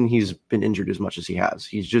reason he's been injured as much as he has.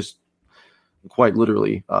 He's just quite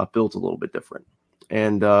literally built a little bit different.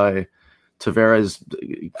 And Tavares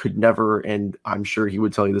could never, and I'm sure he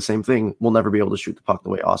would tell you the same thing, will never be able to shoot the puck the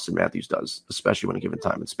way Austin Matthews does, especially when given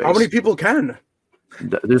time and space. How many people can?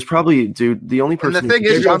 There's probably, dude, the only person. And the thing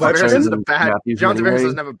is, John Tavares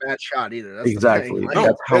doesn't have a bad shot either. That's exactly.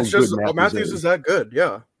 Matthews is that good.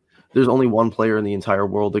 Yeah. There's only one player in the entire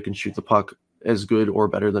world that can shoot the puck as good or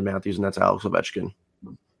better than Matthews, and that's Alex Ovechkin.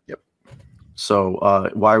 So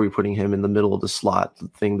why are we putting him in the middle of the slot? The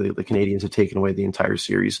thing that the Canadians have taken away the entire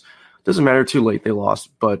series. Doesn't matter. Too late. They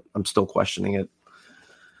lost, but I'm still questioning it.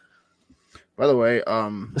 By the way, I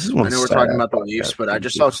know we're talking about the Leafs, but I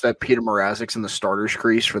just saw that Peter Mrazek's in the starters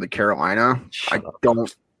crease for the Carolina.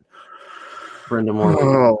 Brind'Amour.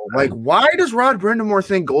 Oh, why does Rod Brind'Amour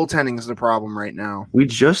think goaltending is the problem right now? We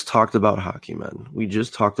just talked about hockey men. We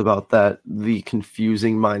just talked about the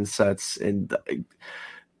confusing mindsets and.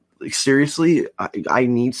 Seriously, I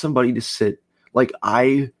need somebody to sit.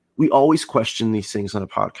 We always question these things on a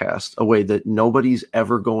podcast, a way that nobody's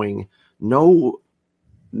ever going. No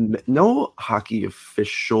hockey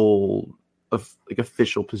official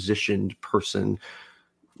positioned person.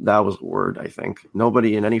 That was a word, I think.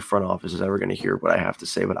 Nobody in any front office is ever going to hear what I have to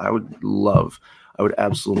say, but I would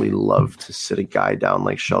absolutely love to sit a guy down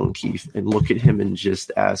like Sheldon Keefe and look at him and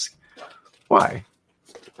just ask, why?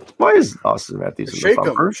 Why is Austin Matthews in the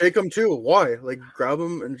bumper? Shake him too. Why? Grab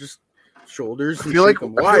him and just shoulders and shake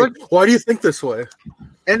him. Why? Why do you think this way?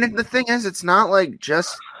 And the thing is, it's not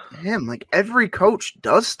just him. Every coach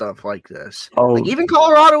does stuff like this. Even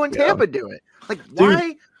Colorado and Tampa do it.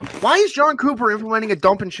 Why is John Cooper implementing a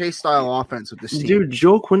dump and chase style offense with this team? Dude,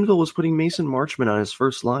 Joe Quenneville was putting Mason Marchment on his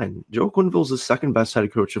first line. Joe Quenneville's the second best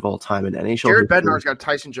head coach of all time in NHL. Jared Bednar's got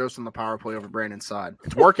Tyson Jost on the power play over Brandon Saad.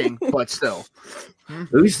 It's working, but still.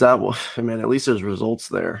 At least there's results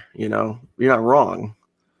there. You're not wrong.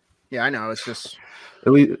 Yeah, I know. It's just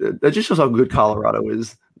at least that just shows how good Colorado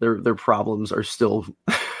is. Their problems are still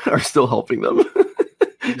helping them.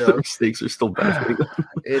 Their mistakes are still benefiting them.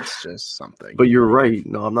 It's just something. But you're right.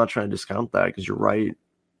 No, I'm not trying to discount that because you're right.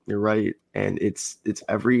 You're right. And it's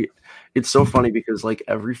so funny because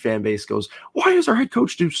every fan base goes, why does our head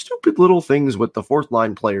coach do stupid little things with the fourth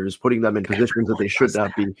line players, putting them in positions that they should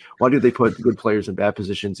not be? Why do they put good players in bad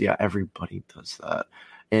positions? Yeah, everybody does that.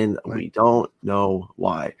 And we don't know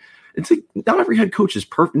why. It's not every head coach is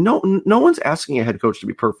perfect. No one's asking a head coach to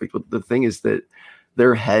be perfect. But the thing is that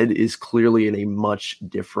their head is clearly in a much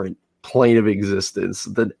different plane of existence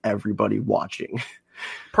than everybody watching.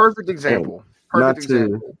 Perfect example. Why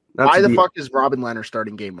the fuck is Robin Leonard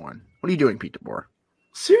starting game one? What are you doing, Pete DeBoer?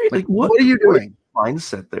 Seriously, what are you doing?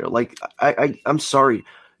 Mindset there. I'm sorry.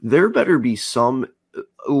 There better be some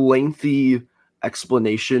lengthy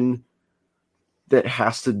explanation that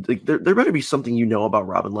has to like there better be something you know about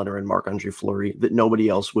Robin Lehner and Marc-Andre Fleury that nobody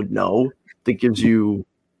else would know that gives you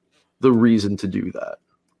the reason to do that.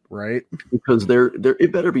 Right. Because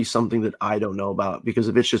it better be something that I don't know about, because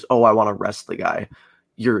if it's just, oh, I want to rest the guy,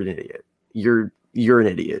 you're an idiot. You're an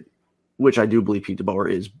idiot, which I do believe Pete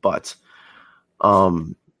DeBoer is, but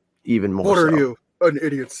even more. What so. are you? An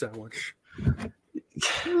idiot sandwich.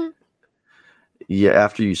 Yeah,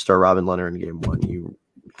 after you start Robin Lehner in game 1, you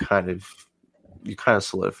kind of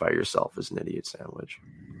solidify yourself as an idiot sandwich.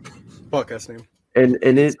 Podcast name. And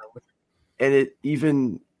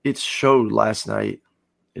it showed last night.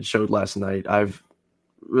 It showed last night. I've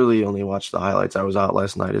really only watched the highlights. I was out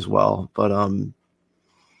last night as well, but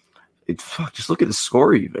just look at the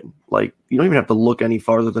score. Even like you don't even have to look any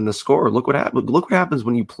farther than the score. Look what happened. Look what happens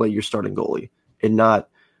when you play your starting goalie and not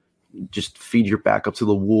just feed your backup to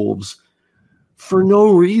the wolves for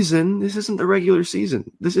no reason. This isn't the regular season.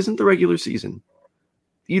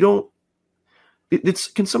 You don't.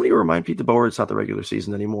 Can somebody remind Pete DeBoer it's not the regular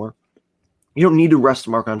season anymore? You don't need to rest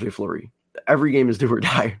Marc-Andre Fleury. Every game is do or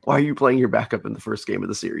die. Why are you playing your backup in the first game of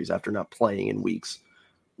the series after not playing in weeks?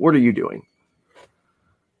 What are you doing?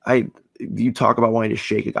 You talk about wanting to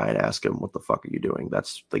shake a guy and ask him, what the fuck are you doing?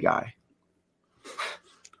 That's the guy.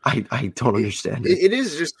 I don't understand it. It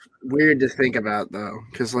is just weird to think about, though,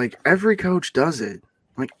 because, like, every coach does it.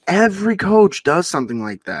 Like, every coach does something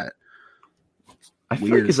like that. I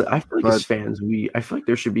feel like as fans, I feel like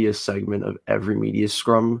there should be a segment of every media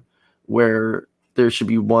scrum where there should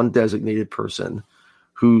be one designated person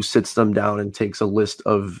who sits them down and takes a list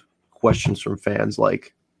of questions from fans.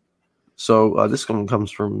 Like, so this one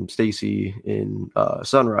comes from Stacy in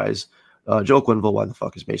Sunrise. Joe Quinville, why the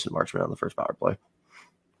fuck is Mason Marchment on the first power play?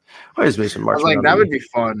 Why is Mason Marchment? Like, that would be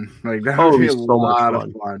fun. Like, that would be a lot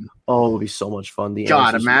of fun. Oh, it would be so much fun.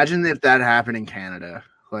 God, imagine if that happened in Canada.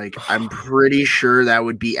 Like, I'm pretty sure that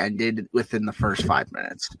would be ended within the first 5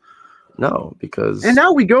 minutes. No, because... And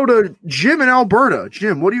now we go to Jim in Alberta.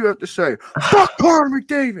 Jim, what do you have to say? Fuck Connor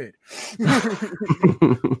McDavid!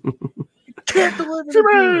 Can't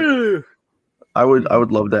deliver. I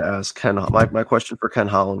would love to ask Ken. My question for Ken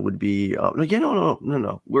Holland would be, no.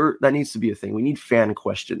 That needs to be a thing. We need fan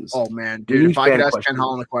questions. Oh man, dude! If I could ask Ken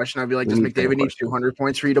Holland a question, I'd be like, "Does McDavid need 200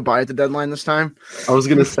 points for you to buy at the deadline this time?" I was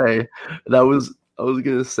gonna say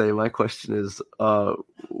my question is,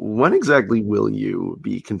 when exactly will you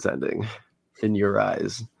be contending in your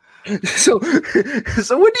eyes? So when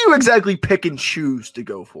do you exactly pick and choose to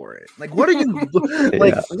go for it? Like, what are you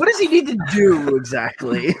like? Yeah. What does he need to do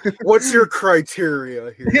exactly? What's your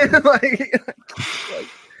criteria here? like,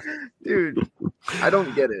 dude, I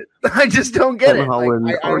don't get it. I just don't get it.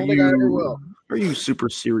 Holland, I don't think I ever will. Are you super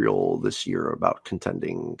serial this year about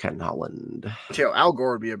contending Ken Holland? Al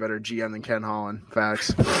Gore would be a better GM than Ken Holland.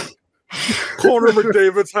 Facts. Connor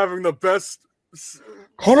McDavid's having the best.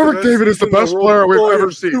 Connor McDavid is the best player we've ever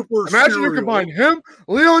seen. Imagine you combine him,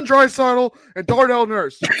 Leon Draisaitl, and Darnell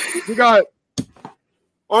Nurse. You got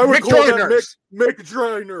I would call that Mick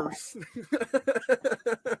Dry Nurse.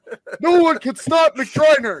 No one can stop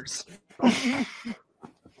McDry Nurse.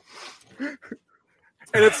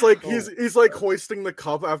 And it's like he's like hoisting the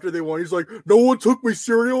cup after they won. He's like, no one took me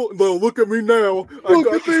cereal. No, look at me now. I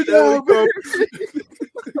got the cup.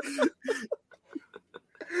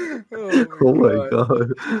 Oh my god!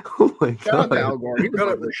 Oh my god! Al Gore, he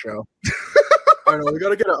got the show. I know we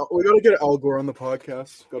gotta get Al Gore on the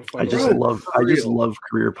podcast. I just love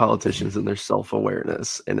career politicians and their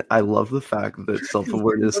self-awareness, and I love the fact that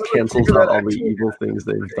self-awareness cancels out all the evil things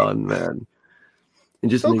they've done. Man, it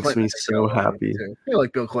just makes me so happy. I feel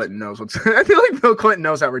like Bill Clinton knows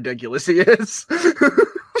how ridiculous he is.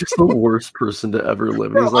 Just the worst person to ever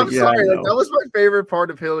live. Bro, I'm sorry. Like, that was my favorite part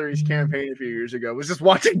of Hillary's campaign a few years ago. Was just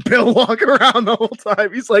watching Bill walk around the whole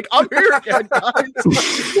time. He's like, "I'm here again,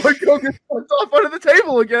 guys. Like, go get fucked off under the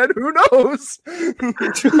table again. Who knows?"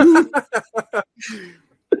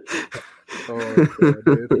 Oh, God,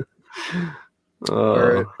 dude. All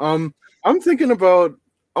right. I'm thinking about.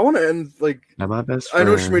 I want to end like. My best friend.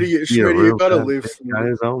 I know Schmitty, you gotta leave. Got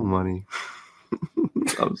his own money.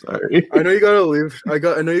 I'm sorry. I know you gotta leave. I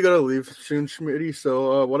know you gotta leave soon, Schmitty.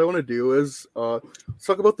 So what I want to do is let's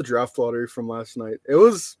talk about the draft lottery from last night. It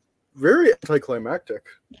was very anticlimactic.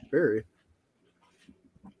 Very.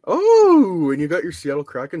 Oh, and you got your Seattle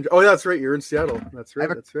Kraken. Oh, yeah, that's right. You're in Seattle. That's right.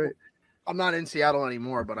 That's right. I'm not in Seattle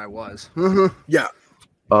anymore, but I was. Yeah.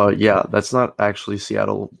 Yeah, that's not actually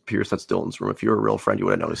Seattle, Pierce. That's Dylan's room. If you were a real friend, you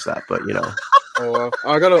would have noticed that. But you know. Oh,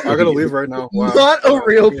 I gotta leave right now. Wow. Not a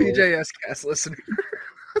real PJS cast listener.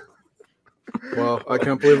 Wow, I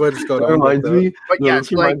can't believe I just got. That reminds me. But No, yeah,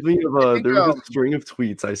 this reminds me of I think, there was a string of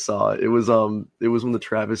tweets I saw. It was when the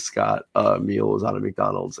Travis Scott meal was out of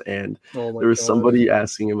McDonald's, and Oh my there was God. somebody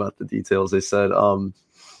asking about the details. They said I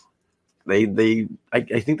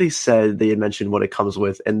think they said they had mentioned what it comes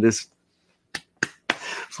with, and this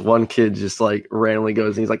one kid just like randomly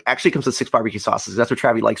goes and he's like, actually comes with 6 barbecue sauces. That's what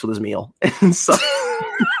Travis likes with his meal. And so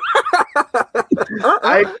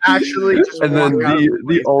I actually just and then walked out of the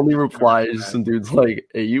place. only reply is some dude's like,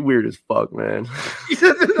 hey, you weird as fuck, man.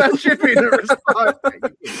 That should be the response.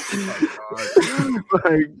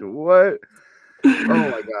 Like what? Oh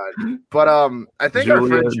my god! But I think our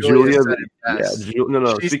friend Julia said it best.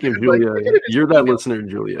 No. She Speaking of said, like, Julia, look at it as you're that email. listener,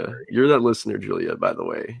 Julia. You're that listener, Julia. By the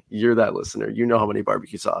way, you're that listener. You know how many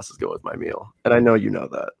barbecue sauces go with my meal, and I know you know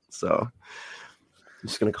that. So I'm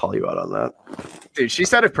just gonna call you out on that. Dude, she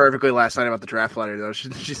said it perfectly last night about the draft letter, though.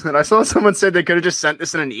 She said, I saw someone said they could have just sent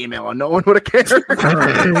this in an email and no one would have cared.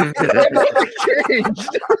 Nothing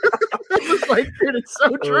changed. I was like, dude, it's so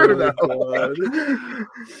true, though.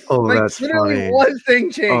 Oh, Like, that's literally funny. one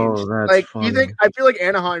thing changed. Oh, that's like, funny. you think, I feel like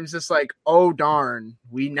Anaheim's just like, oh, darn.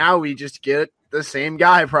 We just get the same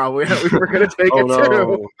guy, probably, that we were going to take Oh it to.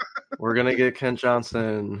 no, we're gonna get Kent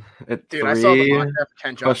Johnson at Dude, 3. I saw the mock draft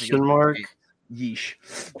Ken Johnson. Question mark. Yeesh.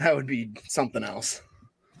 That would be something else.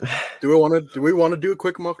 Do we want to do a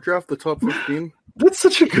quick mock draft? The top 15. That's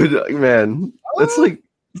such a good man. That's like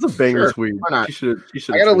it's a banger Sure, tweet. why not? You should.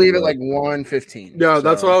 I got to leave it like 1:15. Yeah,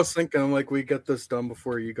 that's so, what I was thinking. I'm like, we get this done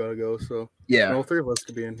before you gotta go. So Yeah. all 3 of us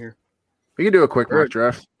could be in here. We can do a quick mock Alright.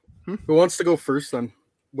 draft. Who wants to go first then?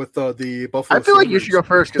 With the Buffalo. I feel like you Sabres? should go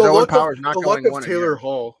first The because Owen luck Power's of, not the going luck one of in Taylor here.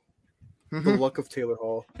 Hall. Mhm. The luck of Taylor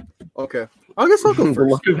Hall. Okay, I guess I'll go The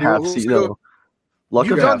first. luck of half Let's season. go. No. Luck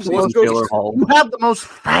You of got half the season. most- Taylor Hall. You have the most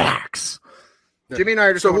facts. Yeah. Jimmy and I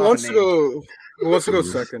are just So who going off wants a to name. go? Who wants to go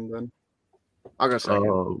second then? I'll go second.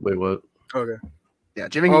 Oh wait, what? Okay. Yeah,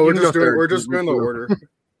 Jimmy. Oh, you we're can just go doing. third. We're just doing the order.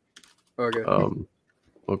 Okay.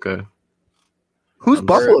 Okay. Who's I'm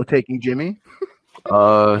Buffalo taking, Jimmy?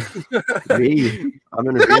 Me. I'm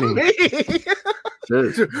entertaining. Me.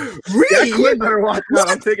 Shit. Jack Quinn better watch out.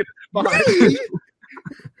 I'm taking a spot.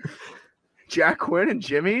 Jack Quinn and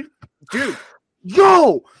Jimmy, dude.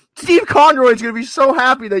 Yo, Steve Conroy's gonna be so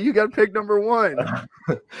happy that you got pick number 1.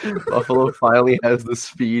 Buffalo finally has the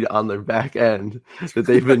speed on their back end that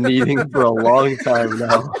they've been needing for a long time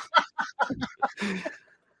now.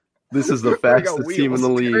 This is the They got fastest team in the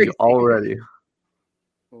wheels. league Crazy. already.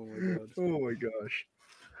 Oh my god. Oh my gosh.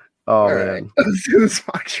 Oh All man. right, let's do this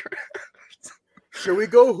mock draft. Should we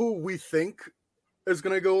go who we think is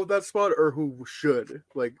gonna go with that spot, or who should?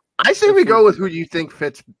 Like, I say we go with who you think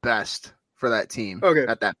fits best for that team. Okay.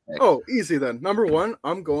 At that pick. oh, easy then. Number 1,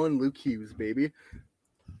 I'm going Luke Hughes, baby.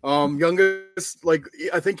 Youngest, like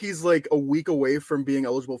I think he's like a week away from being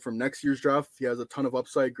eligible from next year's draft. He has a ton of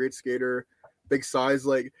upside, great skater, big size.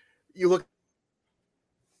 Like you look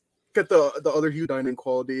at the other Hughes dining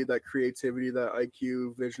quality, that creativity, that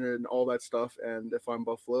IQ, vision, and all that stuff. And if I'm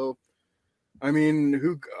Buffalo, I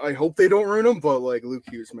mean, I hope they don't ruin him, but like Luke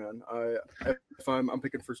Hughes, man. If I'm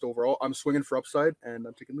picking first overall, I'm swinging for upside, and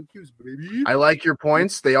I'm taking Luke Hughes, baby. I like your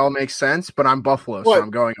points. They all make sense, but I'm Buffalo, so What? I'm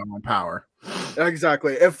going on power.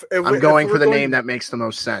 Exactly. If I'm going for the name that makes the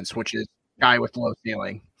most sense, which is guy with low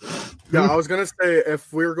ceiling. Yeah, I was gonna say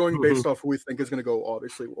if we're going based off who we think is gonna go,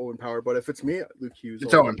 obviously Owen Power. But if it's me, Luke Hughes.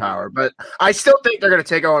 It's Owen Power, but I still think they're going to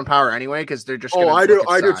take Owen Power anyway because they're just. Oh, gonna I do. look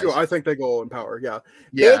at I do size. too. I think they go Owen Power. Yeah.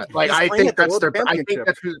 Yeah, Big, like he's I playing think at the that's their. World I think Championship.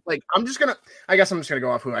 that's who. Like I'm just gonna. I guess I'm just gonna go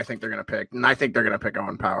off who I think they're going to pick, and I think they're going to pick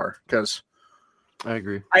Owen Power because I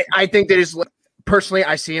agree. I think they just personally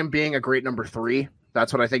I see him being a great number 3.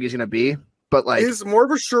 That's what I think he's going to be. But like, he's more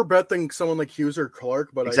of a sure bet than someone like Hughes or Clark.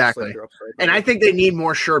 But Exactly. I just like their upside. and I think they need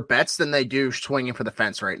more sure bets than they do swinging for the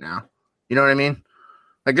fence right now. You know what I mean?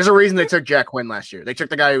 Like, there's a reason they took Jack Quinn last year. They took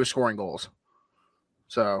the guy who was scoring goals.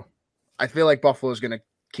 So, I feel like Buffalo's going to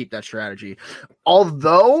keep that strategy.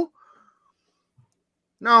 Although,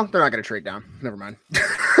 no, they're not going to trade down. Never mind.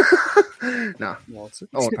 No,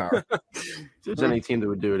 Owen Power. If there's any team that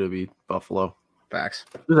would do it, it'd be Buffalo. Facts.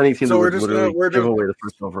 If there's any team So that we're would just literally gonna- give away the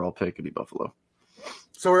first overall pick, it'd be Buffalo.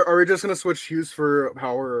 So are we just gonna switch Hughes for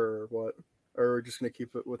Power or what? Or are we just gonna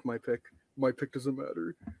keep it with my pick? My pick doesn't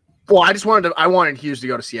matter. Well, I wanted Hughes to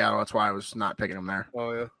go to Seattle. That's why I was not picking him there.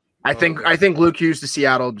 Oh yeah. I think okay. I think Luke Hughes to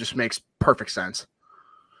Seattle just makes perfect sense.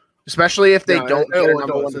 Especially if they Yeah, don't it get a does,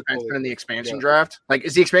 number 1 it defenseman totally- in the expansion yeah. draft. Like,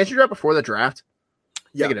 is the expansion draft before the draft?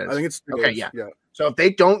 Yeah, it is. I think it's Okay, is, yeah. yeah. So if they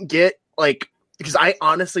don't get like, because I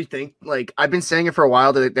honestly think like I've been saying it for a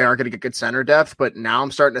while that they aren't going to get good center depth, but now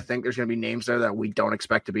I'm starting to think there's going to be names there that we don't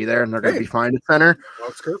expect to be there, and they're going to Hey. be fine at center.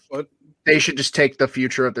 Box curve, but they should just take the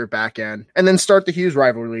future of their back end and then start the Hughes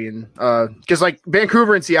rivalry. And because like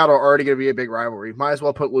Vancouver and Seattle are already going to be a big rivalry. Might as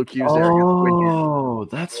well put Luke Hughes there. Oh,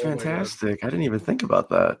 that's fantastic. I didn't even think about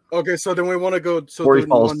that. Okay, so then we want to go. So or he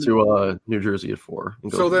falls to New Jersey at 4.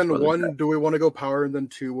 So then 1, do we want to go Power, and then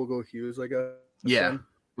 2 we'll go Hughes, I guess? Yeah,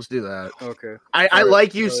 let's do that. Okay. I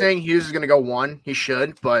like you saying Hughes is going to go 1. He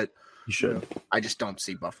should, but he should. I just don't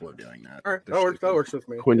see Buffalo doing that. All right, that works with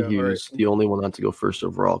me. Quinn Hughes, the only one not to go first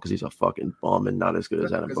overall because he's a fucking bum and not as good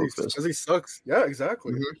as Adam Boqvist. Because he sucks. Yeah,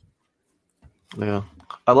 exactly. Mm-hmm. Yeah,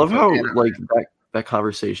 I love how like that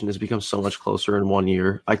conversation has become so much closer in 1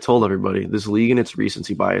 year. I told everybody this league and its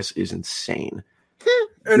recency bias is insane.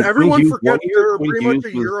 And everyone forgets they're pretty much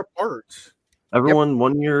a year apart. Everyone,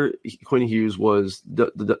 1 year, Quinn Hughes was the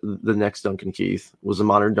next Duncan Keith, was a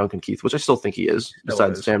modern Duncan Keith, which I still think he is,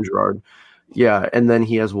 besides Sam Girard. Yeah, and then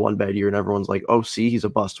he has one bad year, and everyone's like, "Oh, see, he's a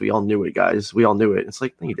bust. We all knew it, guys. We all knew it." It's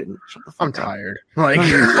like, no, you didn't. Shut the fuck up. I'm tired. Like,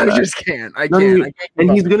 I just can't. I can't.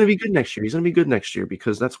 And he's gonna be good next year. He's gonna be good next year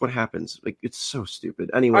because that's what happens. Like, it's so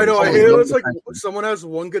stupid. Anyway, I know. It's like someone has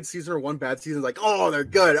one good season or one bad season. Like, oh, they're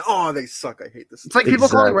good. Oh, they suck. I hate this. It's like people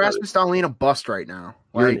calling Rasmus Dahlin a bust right now.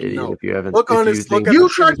 You're an idiot if you haven't. You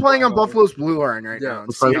tried playing on Buffalo's blue line right now.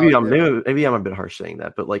 Maybe I'm a bit harsh saying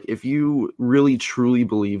that, but like, if you really truly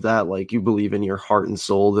believe that, like, you believe in your heart and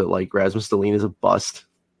soul that like Rasmus Dahlin is a bust,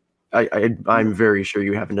 I'm very sure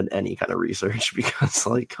you haven't done any kind of research because,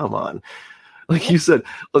 like, come on. Like you said,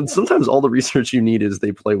 sometimes all the research you need is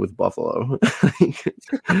they play with Buffalo.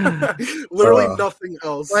 Literally nothing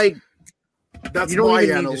else. Like, that's you don't my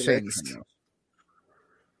even need to say analytics. anything else.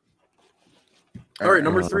 All right,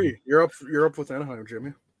 number 3. You're up with Anaheim,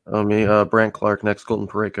 Jimmy. Me, Brandt Clark, next Colton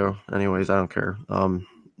Parayko. Anyways, I don't care. Colton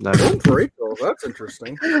Parayko, that's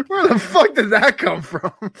interesting. Where the fuck did that come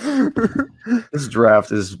from? This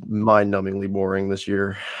draft is mind-numbingly boring this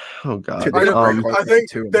year. Oh god. Dude, I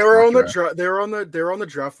think they were on the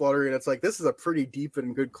draft lottery, and it's like, this is a pretty deep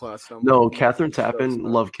and good class number. No, Catherine Tappan,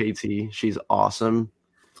 love KT. She's awesome.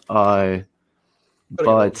 But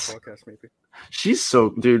she's so,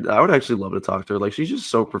 dude, I would actually love to talk to her. Like, she's just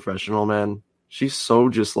so professional, man. She's so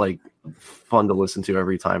just like fun to listen to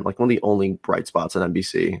every time. Like, one of the only bright spots on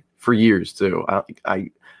NBC for years too.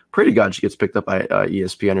 I pray to God she gets picked up by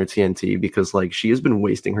ESPN or TNT because like she has been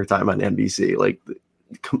wasting her time on NBC. Like,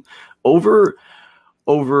 over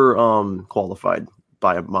qualified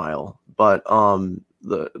by a mile. But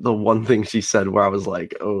the one thing she said where I was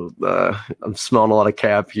like, I'm smelling a lot of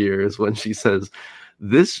cap here is when she says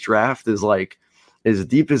this draft is like as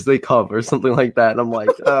deep as they come or something like that. And I'm like,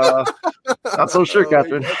 not so sure,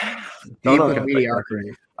 Catherine.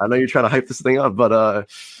 Mediocrity. I know you're trying to hype this thing up, but I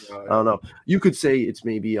don't know. You could say it's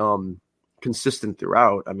maybe consistent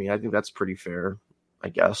throughout. I mean, I think that's pretty fair, I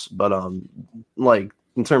guess. But like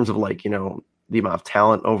in terms of like, you know, the amount of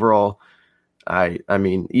talent overall, I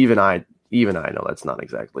mean, even I know that's not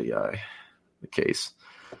exactly the case.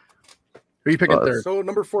 Who are you picking third? So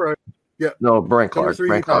number 4, no, Brandt Clark.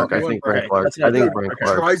 Brandt Clark. I think Brandt Clark.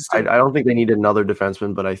 I don't think they need another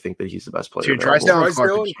defenseman, but I think that he's the best player. Drysdale and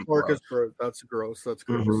Clark is gross. That's gross. That's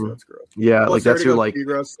gross. Mm-hmm. That's gross. Yeah, like that's your like.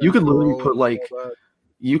 You could literally put like.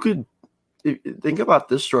 You could think about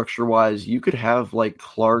this structure wise. You could have like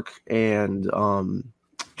Clark and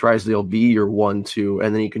Drysdale be your 1-2,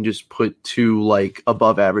 and then you can just put 2 like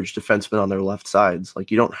above average defensemen on their left sides.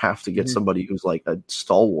 Like, you don't have to get somebody who's like a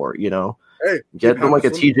stalwart, you know. Hey, get them like a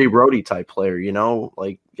TJ Brody type player, you know,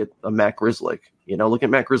 like get a Matt Grzelcyk, you know, look at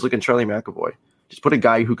Matt Grzelcyk and Charlie McAvoy. Just put a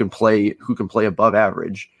guy who can play above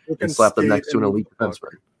average and slap them next to an elite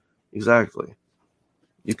defenseman. Exactly.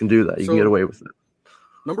 You can do that. You can get away with it.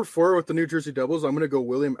 Number 4 with the New Jersey Devils, I'm going to go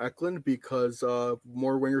William Eklund because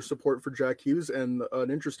more winger support for Jack Hughes. And an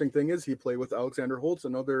interesting thing is he played with Alexander Holtz,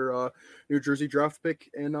 another New Jersey draft pick,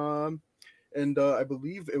 and I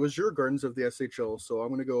believe it was your Gardens of the SHL. So I'm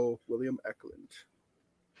going to go William Eklund.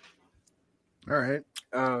 All right.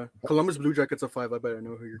 Columbus Blue Jackets a 5. I bet I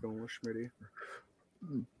know who you're going with, Schmitty.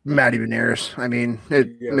 Matty Beniers. I mean,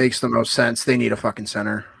 it makes the most sense. They need a fucking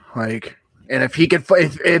center. Like, and if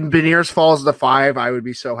Beniers falls to 5, I would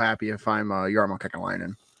be so happy if I'm Jarmo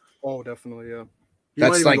Kekalainen. Oh, definitely, yeah.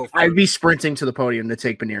 That's like, I'd be sprinting to the podium to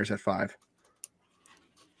take Beniers at 5.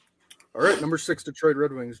 All right, number 6, Detroit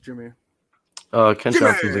Red Wings, Jimmy. Ken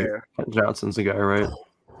Johnson's a guy, right?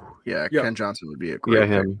 Yeah, Ken Johnson would be a great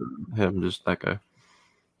him, just that guy.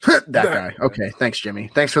 that guy. Okay, thanks, Jimmy.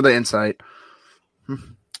 Thanks for the insight.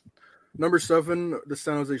 Number 7, the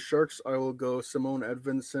San Jose Sharks. I will go Simone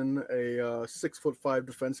Edvinsson, a 6'5"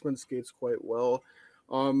 defenseman, skates quite well.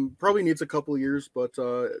 Probably needs a couple years, but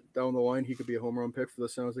down the line he could be a home run pick for the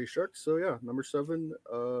San Jose Sharks. So yeah, number 7,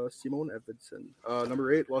 Simone Edvinsson.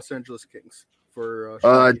 Number 8, Los Angeles Kings for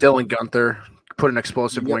Dylan Guenther. Put an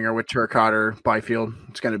explosive winger with Turcotte, Byfield.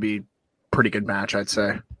 It's going to be a pretty good match, I'd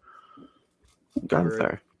say.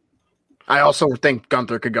 Guenther. I also think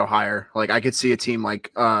Guenther could go higher. Like I could see a team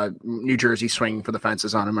like New Jersey swinging for the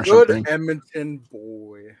fences on him or something. Good Edmonton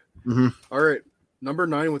boy. Mm-hmm. All right. Number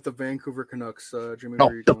 9 with the Vancouver Canucks. Jimmy,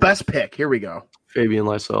 the best pick. Here we go. Fabian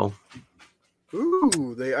Lysell.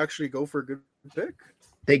 Ooh, they actually go for a good pick.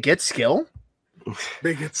 They get skill.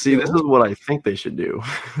 See, this is what I think they should do.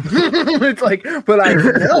 It's like, but I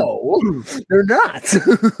know they're not.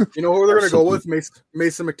 You know who they're going to go with?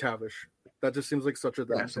 Mason McTavish. That just seems like such a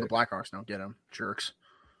so the Blackhawks don't get him. Jerks.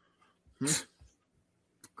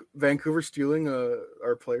 Vancouver stealing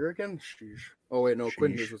our player again? Sheesh. Oh, wait, no.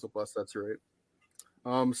 Quinn Hughes was a bust. That's right.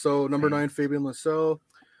 So number 9, Fabian Lysell.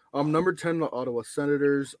 Number 10, the Ottawa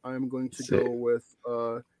Senators. I'm going to go with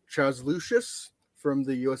Chaz Lucius from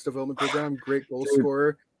the U.S. Development Program. Great goal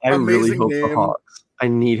scorer. I Amazing really hope name. the Hawks. I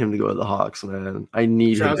need him to go to the Hawks, man. I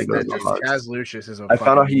need him to go to the Hawks. Chaz Lucius is I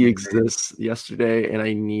found out he exists yesterday, and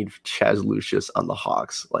I need Chaz Lucius on the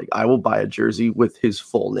Hawks. Like, I will buy a jersey with his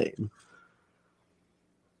full name.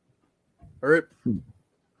 All right.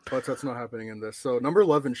 But that's not happening in this. So number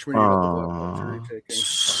 11, Schmidt. Are you taking?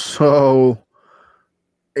 So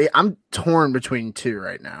I'm torn between 2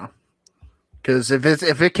 right now. Because if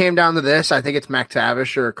it came down to this, I think it's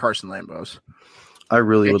McTavish or Carson Lambos. I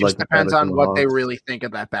really would like. It depends on what they really think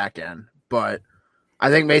of that back end, but I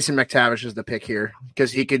think Mason McTavish is the pick here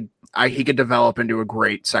because he could develop into a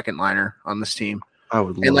great second liner on this team. I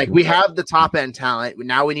would, and like we have the top end talent.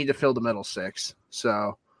 Now we need to fill the middle 6.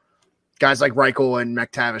 So guys like Reichel and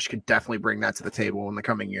McTavish could definitely bring that to the table in the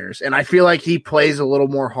coming years. And I feel like he plays a little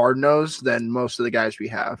more hard nosed than most of the guys we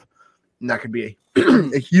have, and that could be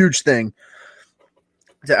a huge thing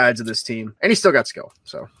to add to this team. And he still got skill.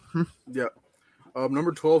 So yeah.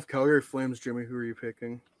 Number 12, Calgary Flames. Jimmy, who are you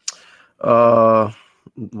picking? Wallstead,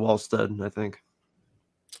 I think.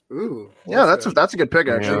 Ooh, yeah, that's a good pick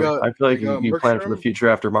actually. Yeah, I feel like you plan for the future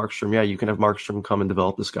after Markstrom. Yeah, you can have Markstrom come and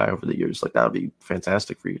develop this guy over the years. Like that would be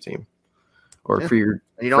fantastic for your team, or for your.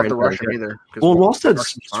 And you don't have to rush him either. Well,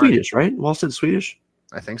 Wallstead's Swedish, right? Wallstead's Swedish.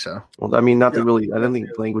 I think so. Well, I mean, I don't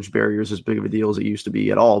think language barrier is as big of a deal as it used to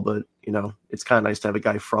be at all. But you know, it's kind of nice to have a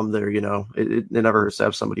guy from there. You know, it never hurts to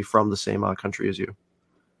have somebody from the same country as you.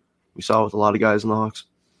 We saw it with a lot of guys in the Hawks.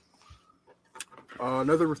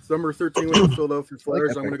 Another number 13 with the Philadelphia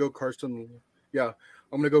Flyers. I'm going to go Carson. Yeah,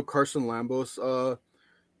 I'm going to go Carson Lambos.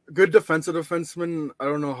 Good defensive defenseman. I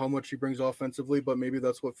don't know how much he brings offensively, but maybe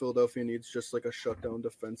that's what Philadelphia needs, just like a shutdown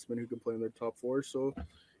defenseman who can play in their top 4. So,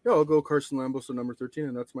 yeah, I'll go Carson Lambos at number 13,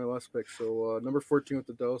 and that's my last pick. So, number 14 with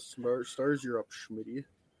the Dallas Stars. You're up, Schmitty.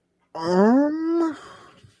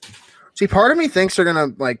 See, part of me thinks they're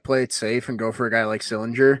going to like play it safe and go for a guy like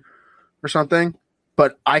Sillinger or something,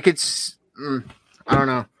 but I could I don't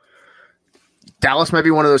know. Dallas might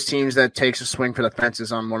be one of those teams that takes a swing for the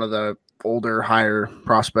fences on one of the older, higher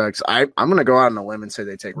prospects. I'm going to go out on a limb and say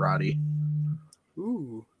they take Roddy.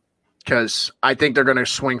 Ooh. Because I think they're going to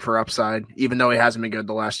swing for upside, even though he hasn't been good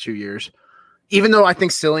the last 2 years. Even though I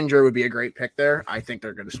think Sillinger would be a great pick there, I think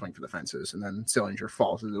they're going to swing for the fences, and then Sillinger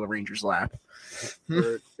falls into the Rangers' lap.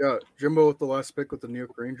 Right. Yeah, Jimbo with the last pick with the New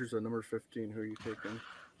York Rangers at number 15. Who are you taking?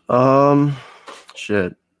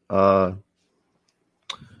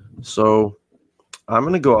 So I'm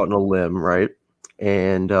going to go out on a limb, right?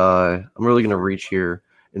 And I'm really going to reach here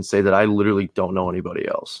and say that I literally don't know anybody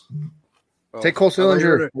else. Take Cole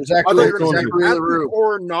Sillinger.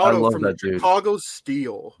 Coronado from the Chicago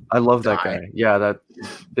Steel. I love that guy. Yeah, that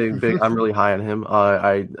big. I'm really high on him.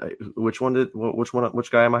 Which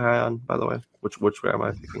guy am I high on? By the way, which guy am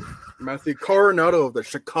I thinking? Matthew Coronado of the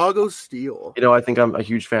Chicago Steel. You know, I think I'm a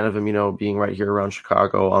huge fan of him. You know, being right here around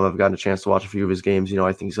Chicago, I've gotten a chance to watch a few of his games. You know,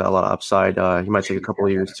 I think he's got a lot of upside. He might take a couple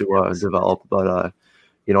of years to develop, but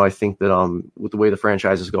you know, I think that with the way the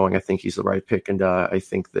franchise is going, I think he's the right pick, and I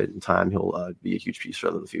think that in time he'll be a huge piece for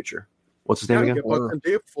them in the future. What's his name again?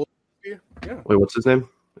 Yeah. Wait, what's his name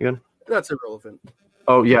again? That's irrelevant.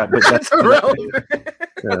 Oh yeah, but that's irrelevant.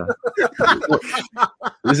 Yeah.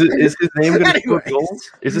 Is his name going to score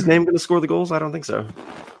goals? Is his name going to score the goals? I don't think so.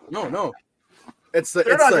 No. It's the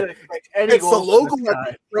logo.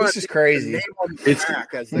 This is crazy.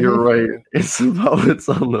 You're right. It's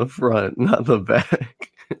on the front, not the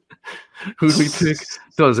back. Who we pick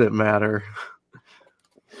doesn't matter.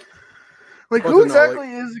 Like who exactly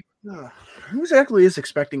is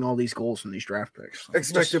expecting all these goals from these draft picks?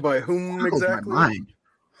 Expected by whom exactly?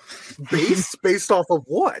 Based off of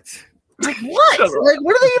what? Like what? Like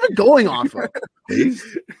what are they even going off of?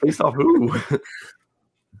 Based off who?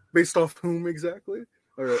 Based off whom exactly?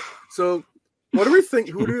 All right. So, what do we think?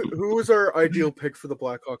 Who is our ideal pick for the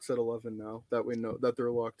Blackhawks at 11 now that we know that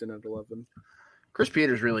they're locked in at 11? Chris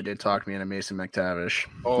Peters really did talk me into Mason McTavish.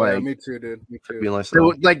 Oh, yeah, me too, dude. Me too.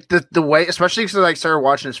 Like the way, especially because I started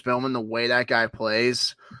watching his film and the way that guy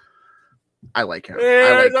plays, I like him.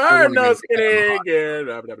 I'm no skinny again.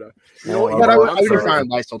 But I would be fine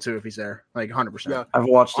with Lysel too if he's there, like 100%. Yeah. I've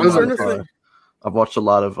watched a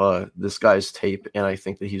lot of this guy's tape, and I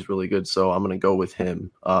think that he's really good. So I'm gonna go with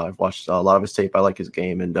him. I've watched a lot of his tape. I like his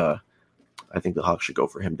game, and I think the Hawks should go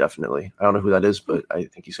for him definitely. I don't know who that is, but I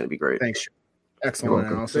think he's gonna be great. Thanks. Excellent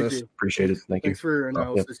analysis. Appreciate it. Thanks for your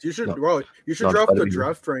analysis. Yeah. You should drop the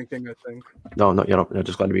draft ranking, I think. No,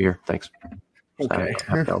 just glad to be here. Thanks. Okay.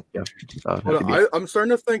 I'm starting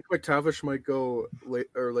to think McTavish might go late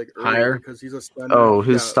or like higher because he's a spender. Oh,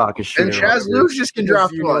 his stock is shooting. And Chaz Lucius can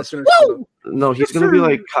draft us. No, he's going to be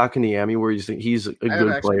like Kakaniemi, where he's a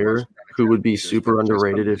good player who would be super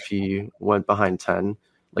underrated if he went behind 10.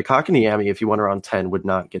 Like Kakaniemi, if he went around 10, would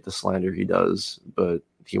not get the slander he does, but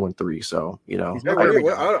he went 3, so I've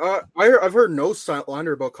heard no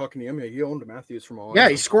slander about Kakaniemi. He owned Matthews from all. Yeah,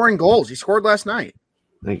 he's scoring goals. He scored last night.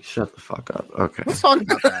 Like, shut the fuck up. Okay. Let's talk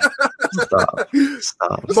about that. Stop. Let's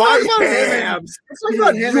talk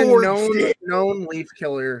about him and known Leaf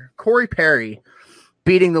killer Corey Perry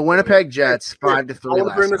beating the Winnipeg Jets 5-3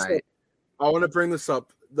 last night. I want to bring this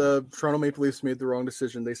up. The Toronto Maple Leafs made the wrong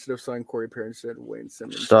decision. They should have signed Corey Perry instead of Wayne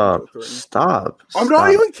Simmons. Stop. I'm not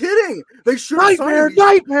even kidding. They should have signed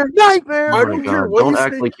nightmare. I don't care what don't you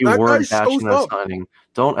act say. like you That weren't guy bashing shows that up. signing.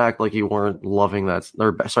 Don't act like you weren't loving that,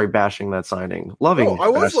 bashing that signing. Loving I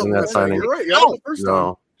was bashing loving that signing. You're right. Yeah, the first time.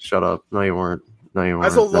 No, shut up. No, you weren't.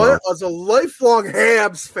 As a lifelong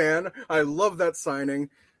Habs fan, I love that signing.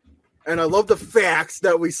 And I love the facts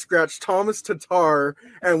that we scratched Thomas Tatar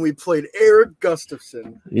and we played Eric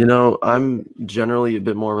Gustafsson. You know, I'm generally a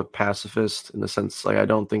bit more of a pacifist in the sense, like, I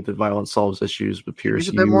don't think that violence solves issues, but Pierce,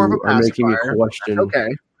 you are making me question. Okay.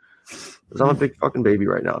 Because I'm a big fucking baby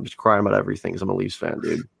right now. I'm just crying about everything because I'm a Leafs fan,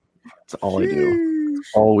 dude. That's all I do. That's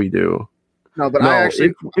all we do. No, but I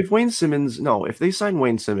actually... If Wayne Simmons... No, if they sign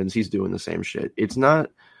Wayne Simmons, he's doing the same shit. It's not...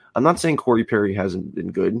 I'm not saying Corey Perry hasn't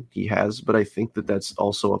been good. He has, but I think that that's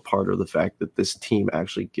also a part of the fact that this team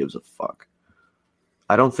actually gives a fuck.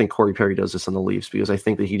 I don't think Corey Perry does this on the Leafs because I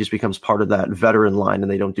think that he just becomes part of that veteran line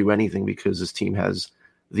and they don't do anything because his team has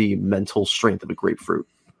the mental strength of a grapefruit.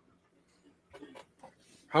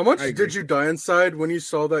 How much did you die inside when you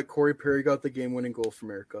saw that Corey Perry got the game-winning goal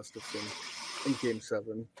from Eric Gustafsson in Game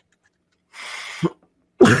 7?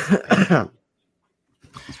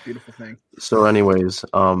 It's a beautiful thing. So, anyways,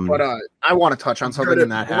 but I want to touch on something in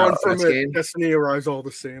that game. Destiny arrives all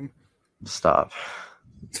the same. Stop.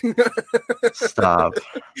 Stop.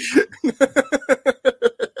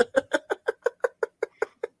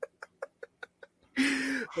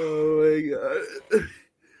 Oh my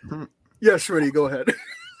god. Yeah, Shreddy, go ahead.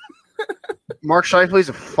 Mark Scheifele's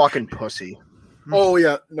a fucking pussy. Oh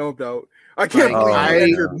yeah, no doubt. I can't believe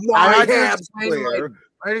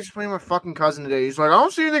I had to explain to my fucking cousin today. He's like, I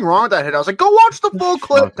don't see anything wrong with that hit. I was like, go watch the full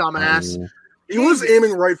clip, dumbass. He was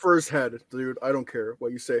aiming right for his head, dude. I don't care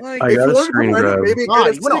what you say. Like, I got a screen grab. He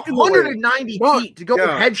went 190 feet to go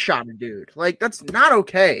headshot a dude. Like, that's not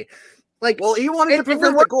okay. Like, well, he wanted to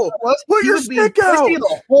prevent the goal. Put your stick out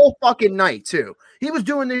the whole fucking night too. He was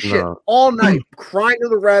doing this shit all night, crying to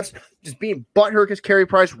the refs, just being butthurt because Carey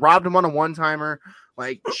Price robbed him on a one-timer.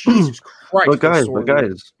 Like, Jesus Christ. But guys,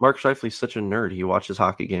 Mark Scheifele's such a nerd. He watches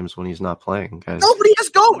hockey games when he's not playing, guys. Nobody has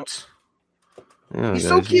goats. Yeah, he's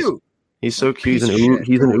so cute. He's so cute.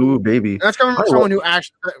 He's an ooh baby. And that's coming from someone who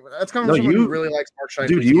actually. That's coming from someone who really likes Mark Scheifele.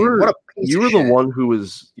 Dude, you were the one who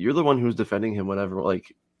was. You're the one who was defending him whenever,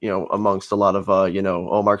 like, you know, amongst a lot of,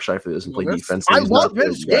 Mark Scheifele doesn't play defense. I love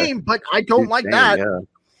his game, but I don't like that. Yeah.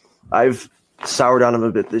 I've soured on him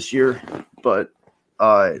a bit this year, but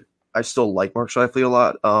I still like Mark Scheifele a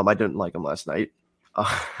lot. I didn't like him last night.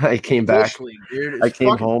 I came back. I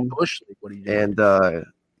came home, and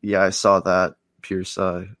I saw that Pierce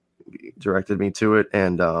directed me to it,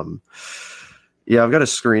 and I've got a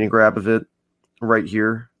screen grab of it right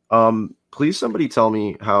here. Please, somebody tell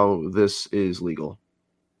me how this is legal.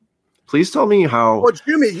 Please tell me how. Well,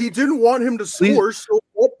 Jimmy, he didn't want him to score, so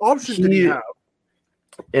what option did he have?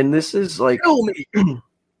 And this is like, tell me.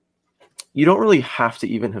 You don't really have to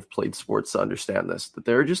even have played sports to understand this. That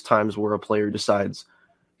there are just times where a player decides,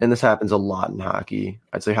 and this happens a lot in hockey.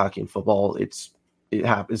 I'd say hockey and football. It's it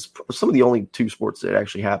happens. Some of the only two sports that it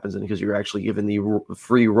actually happens in, because you're actually given the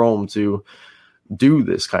free roam to do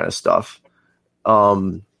this kind of stuff.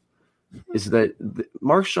 Is that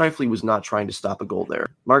Mark Scheifele was not trying to stop a goal there.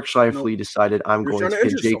 Mark Scheifele decided, I'm going to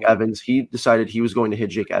hit Jake Evans. He decided he was going to hit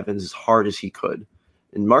Jake Evans as hard as he could.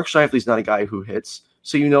 And Mark Scheifele's not a guy who hits.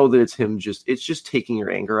 So you know that it's him it's just taking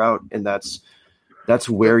your anger out. And that's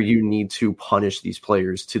where you need to punish these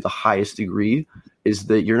players to the highest degree, is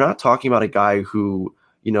that you're not talking about a guy who,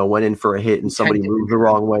 went in for a hit and somebody moved the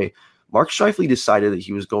wrong way. Mark Scheifele decided that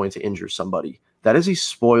he was going to injure somebody. That is a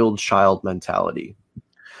spoiled child mentality.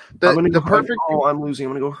 I'm losing.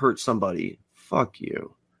 I'm going to go hurt somebody. Fuck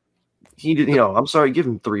you. He did. I'm sorry. Give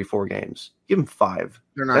him 3-4 games. Give him 5.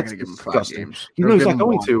 They're not going to give him 5 games. He's not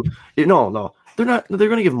going to. No. They're not. They're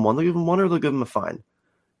going to give him 1. They'll give him 1, or they'll give him a fine.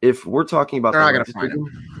 If we're talking about, they're not going to fine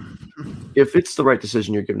him. If it's the right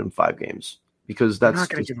decision, you're giving him 5 games, because that's not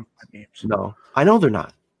going to give him 5 games. No, I know they're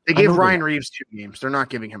not. They gave Ryan Reeves 2 games. They're not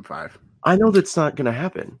giving him 5. I know that's not going to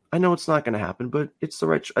happen. I know it's not going to happen, but it's the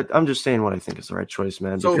right. I'm just saying what I think is the right choice,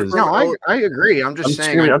 man. Because I agree. I'm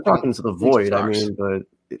saying. I'm talking to the void. I mean, but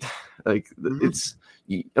it's.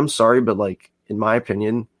 I'm sorry, but in my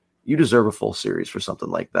opinion, you deserve a full series for something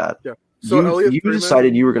like that. Yeah. So you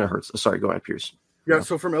decided you were going to hurt. Sorry, go ahead, Pierce. Yeah.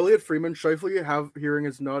 So from Elliot Freeman, Scheifele hearing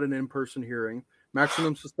is not an in-person hearing.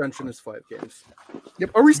 Maximum suspension is 5 games.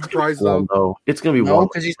 Yep. Are we surprised though? No, it's going to be 1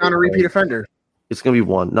 because he's not a repeat offender. It's going to be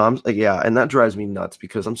 1. No, and that drives me nuts,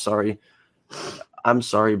 because I'm sorry, but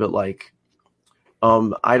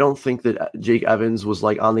I don't think that Jake Evans was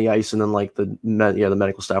on the ice, and then the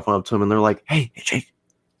medical staff went up to him and they're like, hey Jake,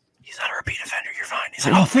 he's not a repeat offender. You're fine. He's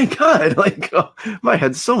like, oh, thank God. My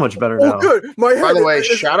head's so much better now. Good. By the way,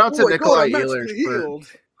 shout out to Nikolai Ehlers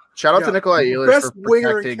for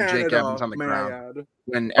protecting Jake Evans on the ground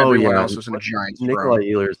when everyone else was in a giant. Nikolai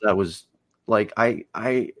Ehlers, that was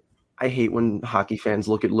I hate when hockey fans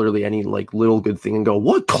look at literally any little good thing and go,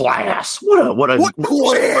 "What class? What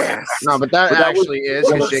class?" No, but that actually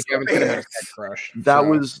is because Jake Evans had a head crush. That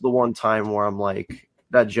was the one time where I'm like,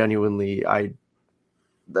 that genuinely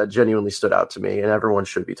stood out to me, and everyone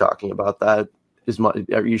should be talking about that.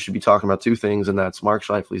 You should be talking about 2 things, and that's Mark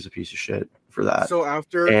Scheifele's a piece of shit for that.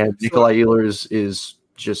 Nikolai Ehlers is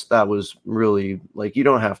just, that was really you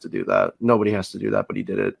don't have to do that. Nobody has to do that, but he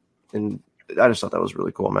did it, and I just thought that was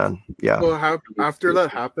really cool, man. Yeah. Well, after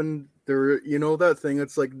that happened, there, that thing.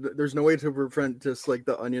 It's there's no way to prevent this,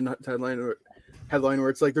 the Onion headline where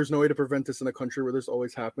it's there's no way to prevent this in a country where this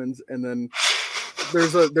always happens, and then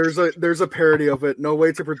there's a parody of it. No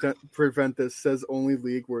way to prevent this, says only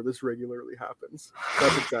league where this regularly happens.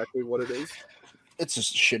 That's exactly what it is. It's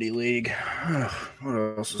just a shitty league.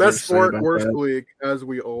 What else? Best sport, worst league, as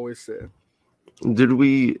we always say. Did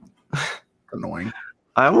we? Annoying.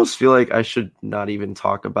 I almost feel like I should not even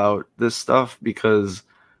talk about this stuff, because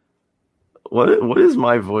what does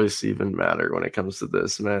my voice even matter when it comes to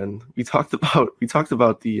this, man? We talked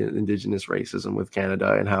about the indigenous racism with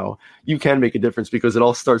Canada and how you can make a difference because it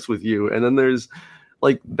all starts with you. And then there's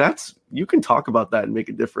you can talk about that and make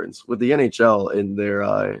a difference with the NHL and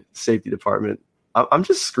their safety department. I'm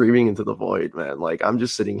just screaming into the void, man. I'm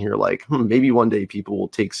just sitting here maybe one day people will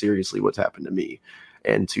take seriously what's happened to me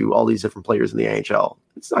and to all these different players in the NHL.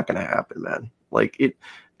 It's not going to happen, man.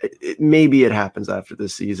 Maybe it happens after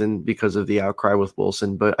this season because of the outcry with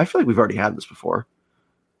Wilson, but I feel like we've already had this before.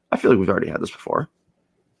 I feel like we've already had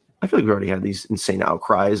these insane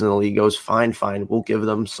outcries, and the league goes, fine, we'll give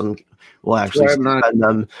them some, we'll actually suspend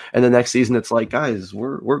them. And the next season, it's guys,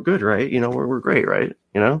 we're good, right? We're great, right?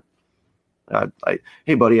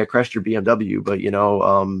 Hey, buddy, I crashed your BMW, but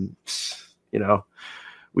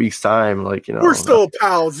week's time, we're still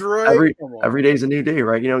pals, right? Every day's a new day,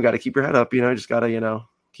 right? Got to keep your head up, just got to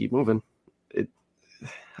keep moving.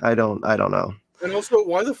 I don't know. And also,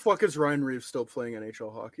 why the fuck is Ryan Reeves still playing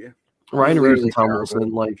NHL hockey? Ryan Reeves and Tom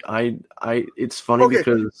Wilson, it's funny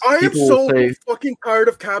because I am so fucking tired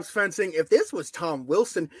of Caps fencing. If this was Tom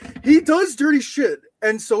Wilson, he does dirty shit,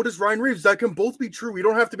 and so does Ryan Reeves. That can both be true. We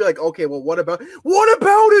don't have to be okay, well, what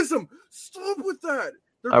aboutism? Stop with that.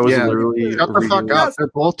 I was literally shut the fuck up. They're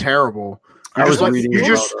both terrible.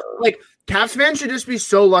 Caps fans should just be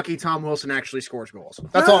so lucky Tom Wilson actually scores goals.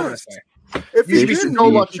 That's all I'm gonna say. If you should be so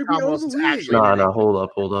lucky Tom Wilson's actually. No,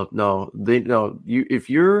 hold up. No,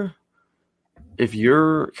 if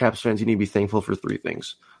you're Caps fans, you need to be thankful for 3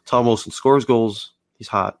 things. Tom Wilson scores goals, he's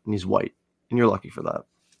hot, and he's white, and you're lucky for that.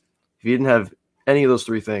 If you didn't have any of those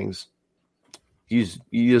 3 things, he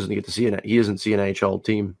doesn't get to see it. He doesn't see an NHL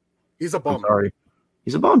team. He's a bum. I'm sorry.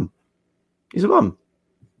 He's a bum.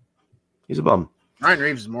 Ryan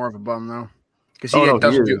Reeves is more of a bum, though. Because he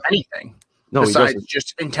doesn't do anything. No, besides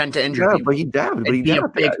just intent to injure people. But he dabbed. But he be a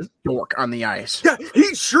dabbed, big guys. dork on the ice. Yeah,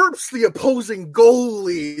 he chirps the opposing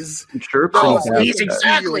goalies. He chirps. No, and dabs, He's guys.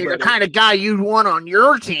 exactly the kind of guy you'd want on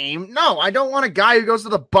your team. No, I don't want a guy who goes to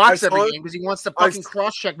the box I saw every it. game because he wants to fucking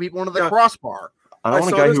cross-check people into the Yeah. crossbar. I don't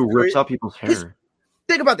want a saw guy this who rips tweet. out people's hair.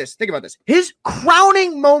 Think about this. His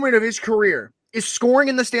crowning moment of his career is scoring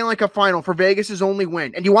in the Stanley Cup final for Vegas' only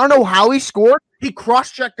win. And you want to know how he scored? He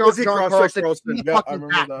cross-checked Was he John cross-checked Carlson in the Carlson? Yeah, I fucking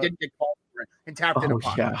remember back. that. Didn't get called for it and tapped in a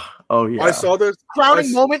puck. Yeah. Oh yeah. I saw this.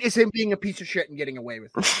 Crowning moment is him being a piece of shit and getting away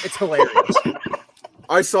with it. It's hilarious.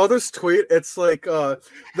 I saw this tweet. It's like Ryan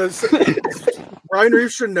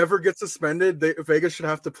Reeves should never get suspended. Vegas should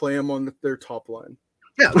have to play him on their top line.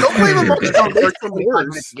 Yeah, don't play him amongst them for Make them 25 worse.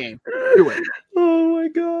 minutes a game. Do it. Oh my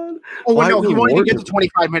god. Oh, Why no, would he won't even Morgan- get to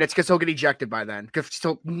 25 minutes because he'll get ejected by then. Because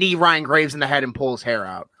he'll knee Ryan Graves in the head and pull his hair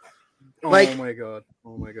out. Like- oh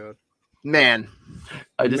my god. Man.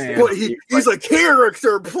 I just Man. But he's a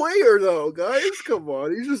character player, though, guys. Come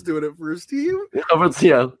on, he's just doing it for his team.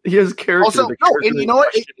 yeah, he has character. Also, The no, character and you in know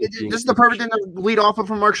what? question is being This is the perfect thing to lead off of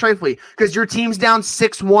from Mark Scheifele because your team's down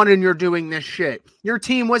 6-1 and you're doing this shit. Your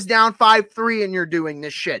team was down 5-3 and you're doing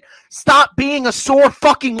this shit. Stop being a sore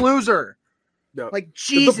fucking loser. No. Like,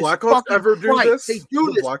 Jesus Blackhawks fucking ever do Christ. this? They do Did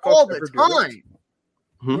the this Blackhawks all the ever do this? time.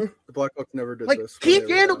 The Blackhawks never did Like, this. Keith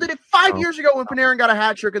Yandel did it 5 years ago when Panarin got a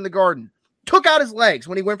hat trick in the Garden. Took out his legs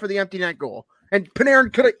when he went for the empty net goal. And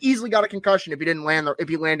Panarin could have easily got a concussion if he didn't if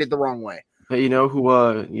he landed the wrong way. Hey, you know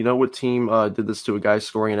what team did this to a guy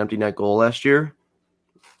scoring an empty net goal last year?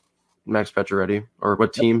 Max Pacioretty. Or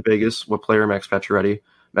what team? Vegas. What player? Max Pacioretty.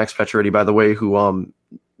 Max Pacioretty, by the way, who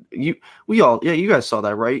you guys saw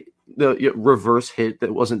that, right? The reverse hit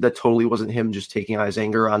that totally wasn't him just taking out his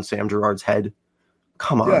anger on Sam Girard's head.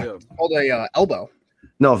 Come on. Yeah. Called a elbow.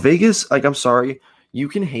 No, Vegas, like, I'm sorry. You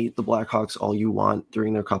can hate the Blackhawks all you want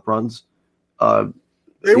during their cup runs.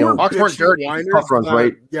 They were Hawks weren't dirty. whiners, Cup runs,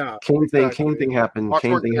 right? Yeah. Kane exactly. thing happened. Hawks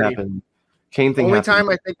Kane weren't thing dirty. happened. Kane The thing only happened. time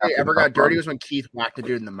I think they after ever the got cup dirty run. was when Keith whacked a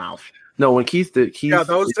dude in the mouth. No, when Keith did. Yeah,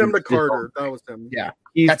 that was him to did Carter. That was him. Yeah.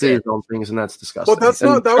 Keith That's did it. his own things, and that's disgusting. But that's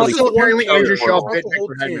not. That was Also, just one apparently player. Andrew Shaw Not bit the whole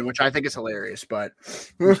Victor Hedman, team. which I think is hilarious. But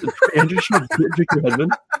Andrew Shaw did Victor Hedman.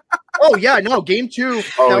 oh yeah, no, game 2.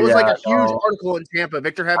 Oh, that was like yeah, a huge no. article in Tampa.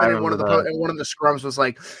 Victor I Hedman in one of remember the scrums was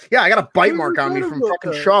like, "Yeah, I got a bite mark on me from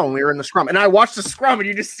fucking Shaw when we were in the scrum." And I watched the scrum, and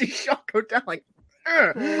you just see Shaw go down like.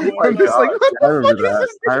 Oh I'm just like, what I the remember fuck that.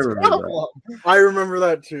 is I this remember that. problem? I remember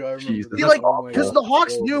that too. I remember Jesus. that. See, like, Oh my because God. the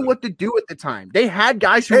Hawks Oh, knew man. what to do at the time. They had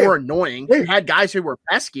guys who were annoying. They had guys who were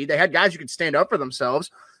pesky. They had guys who could stand up for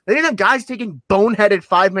themselves. They didn't have guys taking boneheaded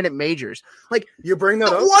 5-minute majors. Like, You bring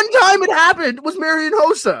that the up. one time it happened was Marian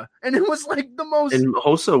Hossa, and it was like the most And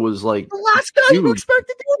Hossa was like, the last guy you dude. expect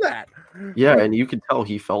to do that. yeah, and you could tell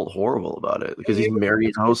he felt horrible about it because he's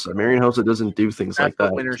Marian Hossa. Marian Hossa doesn't do things like That's what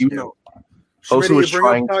that. winners He- do. Hossa Schmitty, was you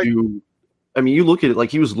bring trying up how- to. I mean, you look at it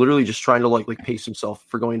like he was literally just trying to like pace himself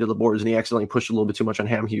for going to the boards, and he accidentally pushed a little bit too much on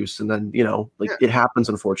Ham Hughes, and then it happens.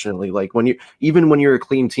 Unfortunately, like when you're a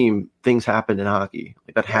clean team, things happen in hockey.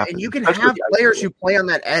 Like that happens. And you can Especially have the ice players game. who play on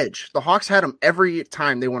that edge. The Hawks had them every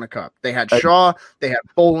time they won a cup. They had Shaw, they had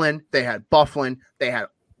Bolin, they had Bufflin, they had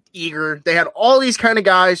Eager, they had all these kind of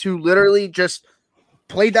guys who literally just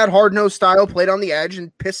played that hard-nosed style, played on the edge,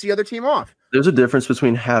 and pissed the other team off. There's a difference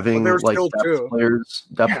between having Well, like there's depth still two. players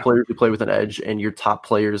Yeah. who play with an edge, and your top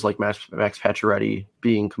players like Max Pacioretty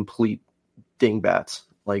being complete dingbats.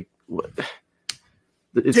 Like what?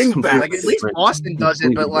 It's Dingbats. completely Like at least different. Boston does it,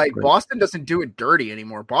 but Completely like different. Boston doesn't do it dirty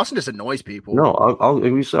anymore. Boston just annoys people. No,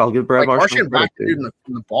 I'll give Brad like Marchand Marchand whacked the credit, dude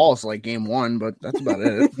in the balls like game 1, but that's about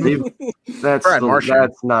it. dude. That's Brad Marchand.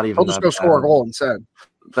 that's not even. He'll just that go score a bad. goal instead.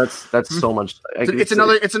 That's so much. It's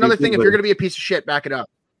another thing. If you're going to be a piece of shit, back it up.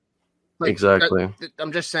 Like, Exactly.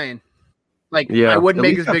 I'm just saying. Like, Yeah, I wouldn't at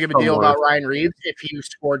make least as big of a have deal some about worth. Ryan Reeves if he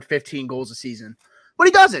scored 15 goals a season, but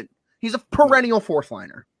he doesn't. He's a perennial fourth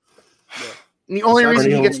liner. Yeah. And the only reason he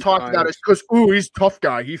Perennial gets talked about is because, he's a tough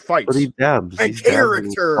guy. He fights. But he dabs. A He's dabs and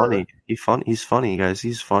he's character. funny. He's funny, guys.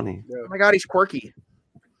 He's funny. Oh my God, he's quirky.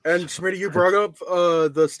 And Schmitty, you brought up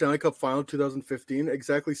the Stanley Cup Final 2015.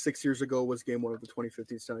 Exactly 6 years ago was Game 1 of the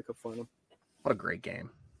 2015 Stanley Cup Final, What a great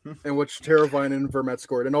game. in which Teravainen and Vermette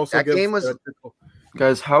scored. And also That game was-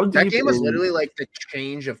 Guys, how deep That game was in- literally like the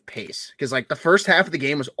change of pace because like the first half of the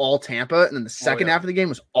game was all Tampa, and then the second half of the game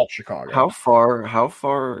was all Chicago. How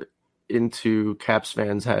far into Caps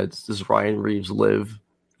fans' heads does Ryan Reeves live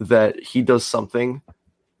that he does something,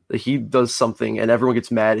 and everyone gets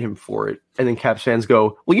mad at him for it, and then Caps fans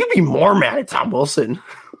go, "Well, you'd be more mad at Tom Wilson."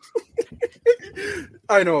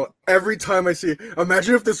 I know. Every time I see,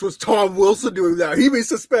 imagine if this was Tom Wilson doing that. He'd be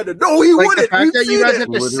suspended. No, he wouldn't. The fact that you guys have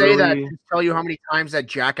to Literally, say that to tell you how many times that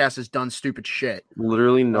jackass has done stupid shit.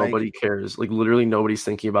 Literally, nobody cares. Like, literally, nobody's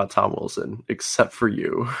thinking about Tom Wilson except for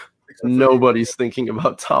you. Nobody's thinking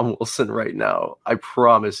about Tom Wilson right now. I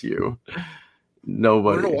promise you.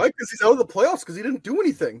 Nobody. I don't know why, because he's out of the playoffs because he didn't do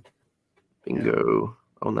anything. Bingo.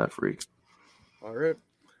 Own that freak. All right.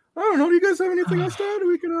 I don't know. Do you guys have anything else to add?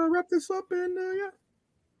 We can wrap this up and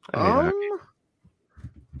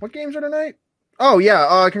What games are tonight? Oh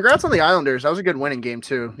yeah, congrats on the Islanders. That was a good winning game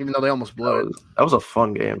too, even though they almost blew it. That was a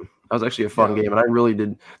fun game. That was actually a fun game, and I really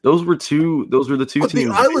did. Those were the two teams. The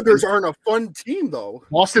Islanders aren't a fun team though.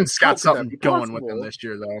 Boston's got something going with them this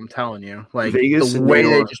year, though. I'm telling you, like Vegas, the way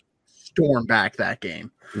they just stormed back that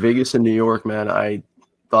game. Vegas and New York, man. I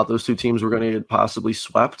thought those two teams were going to get possibly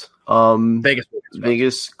swept.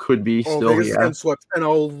 Vegas could be still Vegas and swept, and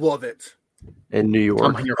I'll love it. In New York,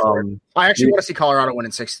 I'm here for it. I actually want to see Colorado win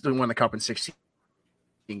the cup in 16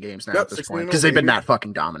 games now at this point because they've been that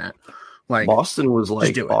fucking dominant. Like Boston was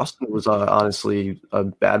honestly a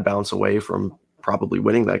bad bounce away from probably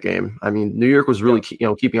winning that game. I mean, New York was really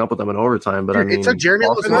keeping up with them in overtime, but it took Jeremy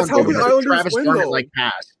Lauzon. That's how the Islanders Travis win, Garnett, though.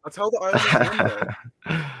 pass. That's how the Islanders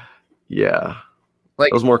win. Yeah.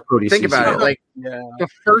 Like, it was more Cody. Think about it. Like, yeah. The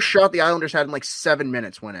first shot the Islanders had in 7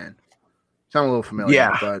 minutes went in. Sound a little familiar.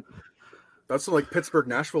 Yeah, but that's Pittsburgh,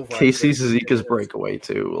 Nashville. Casey Zizekas breakaway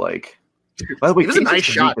too. Like, by the way, it was a nice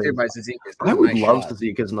shot too by Zizekas. I would love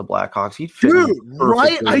Zizekas in the Blackhawks. He'd fit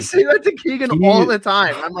right? I say that to Keegan all the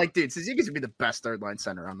time. I'm like, dude, Zizekas would be the best third line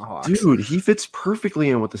center on the Hawks. Dude, he fits perfectly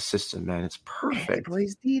in with the system, man. It's perfect. He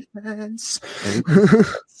plays defense.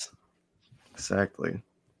 Exactly.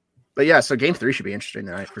 But yeah, so game 3 should be interesting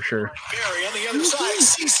tonight for sure. Barry on the other side,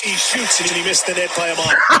 CC shoots and he missed the net by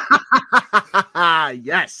a mile.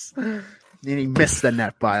 Yes. And he missed the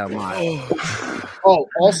net by a mile.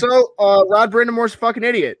 Also, Rod Brindamore's a fucking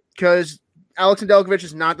idiot because Alex Nedeljkovic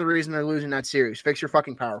is not the reason they're losing that series. Fix your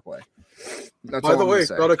fucking power play. That's By the way,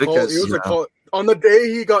 got a call. He was a call on the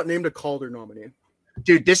day he got named a Calder nominee.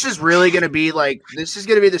 Dude, this is really going to be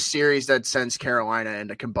the series that sends Carolina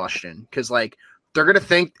into combustion because they're going to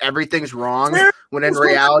think everything's wrong when in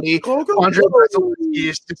reality, Andre Vasilevsky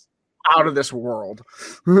is just out of this world.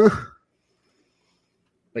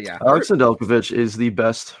 But yeah. Alex Nedeljkovic is the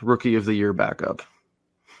best rookie of the year backup.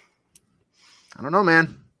 I don't know,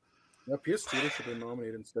 man. Yeah, Pius Suter should have been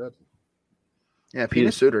nominated instead. Yeah,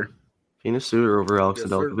 Pius Suter. Pius Suter over Alex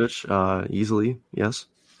Nedeljkovic, easily, yes.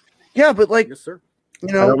 Yeah, but yes, sir.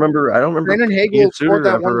 I don't remember. Brandon Hagel scored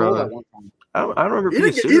that one goal at one time. I don't remember.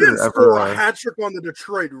 He didn't score a hat trick on the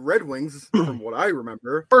Detroit Red Wings, from what I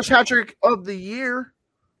remember. First hat trick of the year.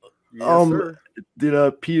 Yes, sir.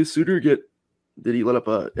 Did Pius Suter did he let up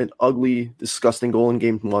an ugly, disgusting goal in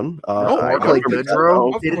game 1? I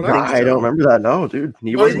don't remember that. No, dude.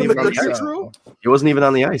 He wasn't even on the ice. He wasn't even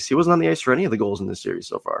on the ice. He wasn't on the ice for any of the goals in this series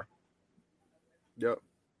so far. Yep.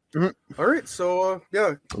 Mm-hmm. All right, so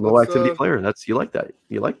low activity player. You like that.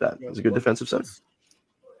 You like that. It's a good defensive set.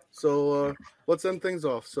 So let's end things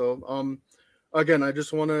off. So again, I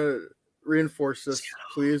just want to reinforce this.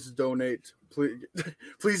 Please donate.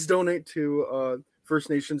 Please donate to First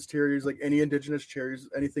Nations charities, like any Indigenous charities,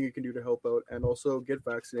 anything you can do to help out, and also get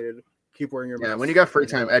vaccinated. Keep wearing your mask. Yeah, when you got free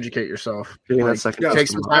time, educate yourself. Take some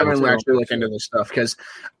time and actually look into this stuff because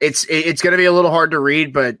it's going to be a little hard to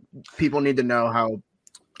read, but people need to know how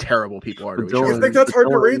terrible people are. If you think that's hard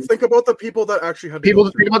to read, think about the people that actually had the people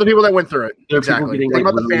that went through it. Exactly. Think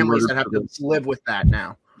about the families that have to live with that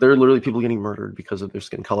now. There are literally people getting murdered because of their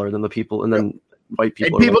skin color, and then the people, and then white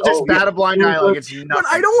people. And people just bat a blind eye like it's nothing. But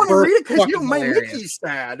I don't want to read it because my Mickey's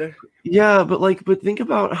sad. Yeah, but think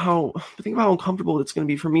about how uncomfortable it's going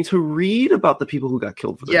to be for me to read about the people who got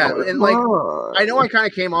killed for their color. And I know I kind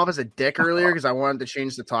of came off as a dick earlier because I wanted to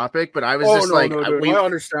change the topic, but I was I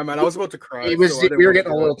understand, man. I was about to cry. We were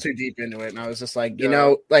getting a little too deep into it, and I was just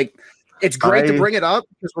it's great to bring it up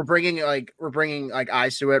because we're bringing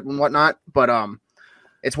eyes to it and whatnot, but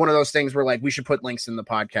it's one of those things where we should put links in the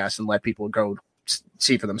podcast and let people go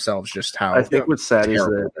see for themselves just how. I think what's sad is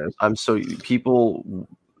that people.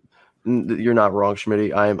 You're not wrong,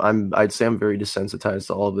 Schmitty. I'd say I'm very desensitized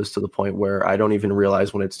to all of this to the point where I don't even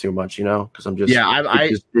realize when it's too much, because I'm just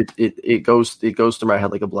it goes through my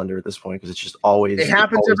head like a blender at this point because it's just always it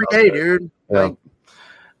happens every day, dude. Yeah.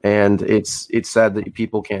 And it's sad that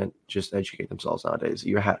people can't just educate themselves nowadays.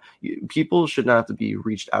 People should not have to be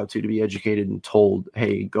reached out to be educated and told,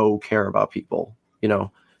 "Hey, go care about people."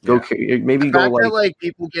 Maybe that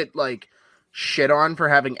people get shit on for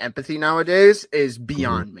having empathy nowadays is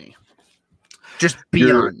beyond me. just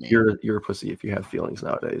beyond me. You're a pussy if you have feelings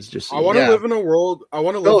nowadays. Just so I want to live in a world. I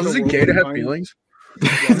want to live. Is it gay to have feelings?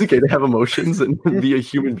 Is it gay to have emotions and be a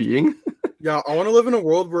human being? Yeah, I want to live in a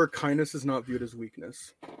world where kindness is not viewed as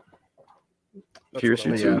weakness. Pierce,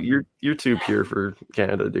 you're too pure for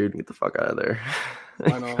Canada, dude. Get the fuck out of there.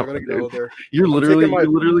 I know. I gotta go there. You're literally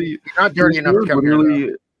not dirty enough to come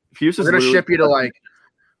here. Pierce is gonna ship you to like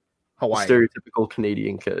Hawaii. Stereotypical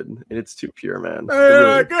Canadian kid, and it's too pure, man.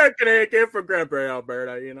 Good Canadian from Granbury,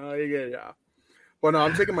 Alberta. You know, yeah. But no,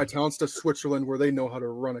 I'm taking my talents to Switzerland, where they know how to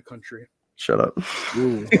run a country. Shut up.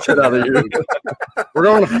 Get out of here. We're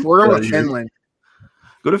going to Finland.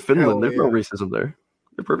 Go to Finland. There's no racism there.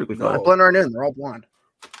 They're perfectly fine. I blend right in. They're all blonde.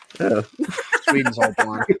 Yeah. Sweden's all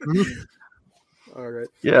blonde. All right.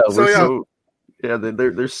 Yeah.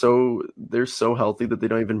 They're so healthy that they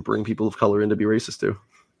don't even bring people of color in to be racist to.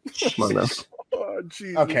 Come on now. Oh,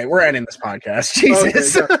 Jesus. Okay, we're ending this podcast.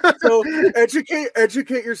 Jesus. Okay, yeah. So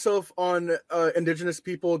educate yourself on Indigenous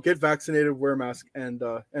people. Get vaccinated. Wear a mask, and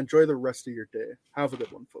enjoy the rest of your day. Have a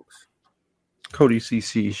good one, folks. Cody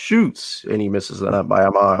CC shoots, and he misses that by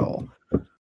a mile.